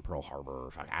 fucking Pearl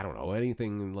Harbor, I don't know,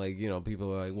 anything like, you know,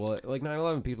 people are like, well, like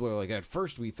 9/11, people are like, at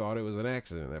first we thought it was an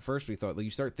accident. At first we thought, like,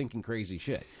 you start thinking crazy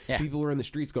shit. Yeah. People were in the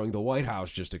streets going, the White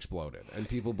House just exploded, and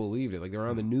people believed it. Like they're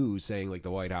on the news saying like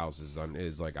the White House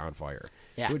is like on fire.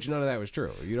 Yeah. Which none of that was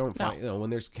true. You don't No. find, you know,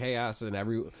 when there's chaos and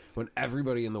when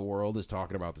everybody in the world is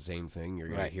talking about the same thing, you're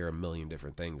gonna Right. hear a million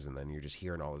different things, and then you're just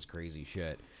hearing all this crazy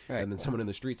shit. Right. And then someone in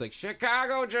the streets like,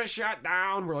 Chicago just shut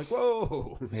down. We're like,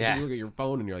 whoa. Yeah. You look at your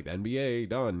phone and you're like, the NBA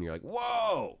done. And you're like,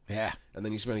 whoa. Yeah. And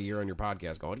then you spend a year on your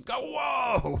podcast going, go,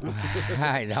 whoa.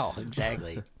 I know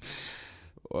exactly.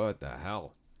 What the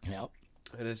hell? Yep.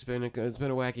 And it's been a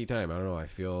wacky time. I don't know. I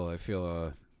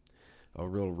feel a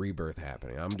real rebirth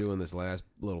happening. I'm doing this last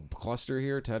little cluster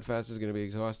here. Ted Fest is going to be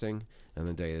exhausting, and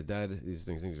the Day of the Dead. These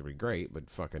things are going to be great, but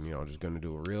fucking, you know, just going to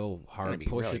do a real hard be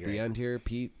push really at great. the end here.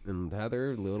 Pete and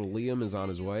Heather, little Liam is on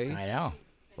his way. I know.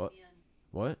 What?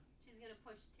 What? She's gonna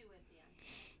push 2 at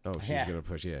the end. Oh, she's Yeah. gonna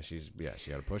push. Yeah, she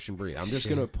got to push and breathe. I'm just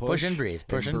gonna push and breathe.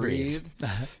 Push and breathe.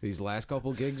 These last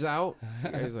couple gigs out,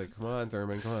 you guys like, come on,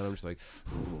 Thurman, come on. I'm just like,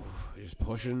 whew, just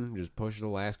push the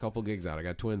last couple gigs out. I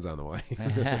got twins on the way.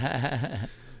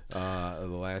 The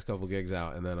last couple gigs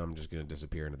out, and then I'm just gonna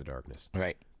disappear into the darkness,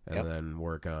 Right. and Yep. then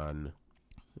work on.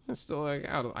 It's still like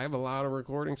I have a lot of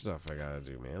recording stuff I gotta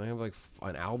do, man. I have like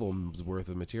an album's worth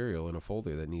of material in a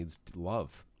folder that needs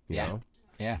love. You Yeah. know?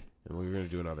 Yeah. And we're going to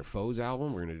do another Foes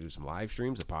album. We're going to do some live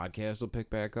streams. The podcast will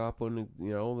pick back up when,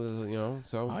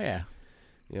 so, Oh yeah.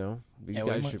 you Yeah, we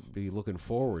guys might- should be looking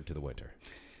forward to the winter.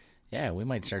 Yeah. We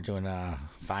might start doing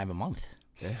 5 a month.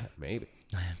 Yeah, maybe.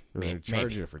 We're May- going to charge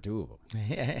maybe. you for 2 of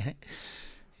them.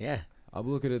 Yeah. I'm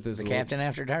looking at this. The little- Captain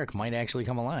After Dark might actually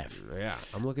come alive. Yeah,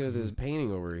 I'm looking at this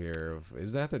painting over here.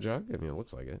 Is that the jug? I mean, it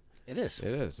looks like it. It is. It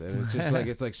is. And it's just like,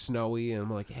 it's like snowy. And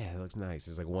I'm like, yeah, it looks nice.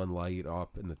 There's like one light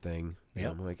up in the thing. And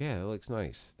Yep. I'm like, yeah, it looks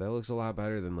nice. That looks a lot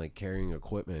better than like carrying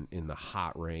equipment in the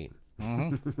hot rain.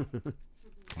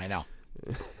 I know.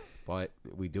 But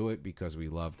we do it because we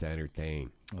love to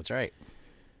entertain. That's right.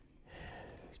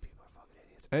 These people are fucking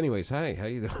idiots. Anyways, hi, how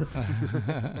you doing?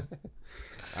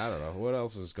 I don't know. What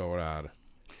else is going on?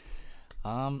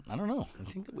 I don't know. I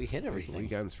think that we hit everything.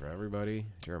 Weekends for everybody.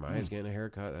 Jeremiah's getting a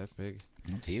haircut. That's big.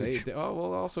 That's huge.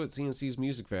 Also at CNC's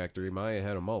Music Factory, Maya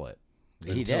had a mullet.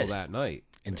 He until did. that night.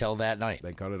 Until that night.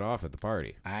 They cut it off at the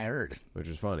party. I heard. Which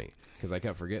is funny, because I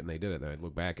kept forgetting they did it. Then I'd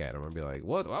look back at him and be like,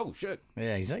 what? Oh, shit.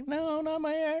 Yeah, he's like, no, not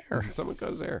my hair. Someone cut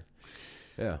his hair.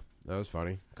 Yeah, that was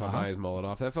funny. Cut Maya's mullet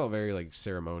off. That felt very, like,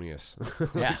 ceremonious.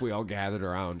 Yeah. We all gathered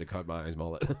around to cut Maya's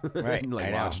mullet. Right. And, like,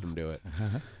 I know. watched him do it.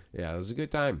 Yeah, it was a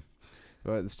good time.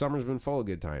 But the summer's been full of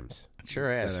good times. It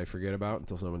sure has. That I forget about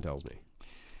until someone tells me.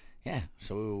 Yeah,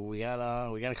 so we got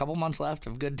a couple months left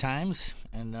of good times,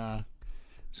 and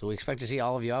so we expect to see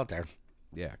all of you out there.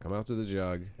 Yeah, come out to the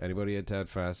Jug. Anybody at Ted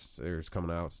Fest or is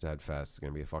coming out, it's Ted Fest. It's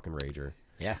going to be a fucking rager.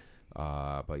 Yeah.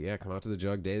 But yeah, come out to the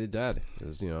Jug Day of the Dead.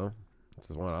 It's the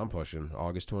one I'm pushing,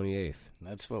 August 28th.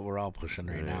 That's what we're all pushing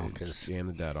right now. Cause... Jam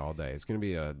the Dead all day. It's going to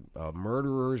be a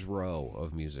murderer's row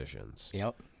of musicians.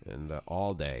 Yep. And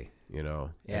all day, Yeah.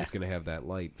 And it's going to have that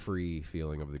light, free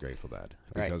feeling of the Grateful Dead.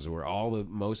 Because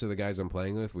most of the guys I'm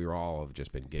playing with, we all have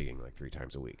just been gigging like 3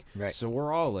 times a week. Right. So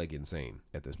we're all like insane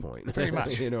at this point. Pretty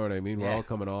much. You know what I mean? We're all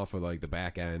coming off of like the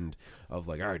back end of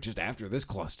like, all right, just after this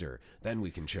cluster, then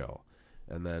we can chill.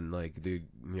 And then, like, then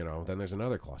there's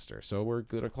another cluster. So we're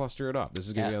going to cluster it up. This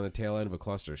is going to be on the tail end of a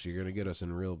cluster. So you're going to get us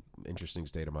in a real interesting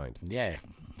state of mind. Yeah.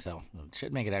 So it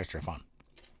should make it extra fun.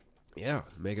 Yeah.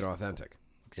 Make it authentic.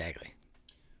 Exactly.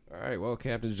 All right. Well,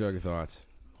 Captain Jug of Thoughts.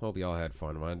 Hope you all had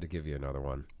fun. Wanted to give you another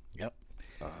one. Yep.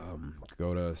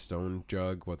 Go to Stone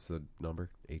Jug. What's the number?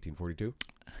 1842?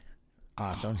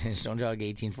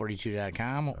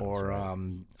 StoneJug1842.com or right.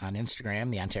 on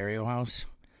Instagram, the Ontario House.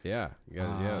 Yeah.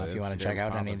 If you want to check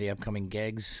out any of the upcoming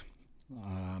gigs,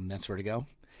 that's where to go.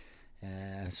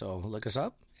 So look us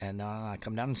up and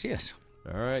come down and see us.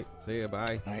 All right. See you.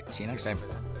 Bye. All right. See you next time.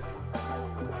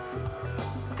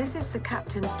 This is the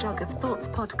Captain's Jug of Thoughts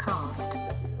podcast,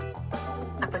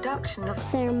 a production of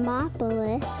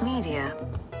Thermopolis Media.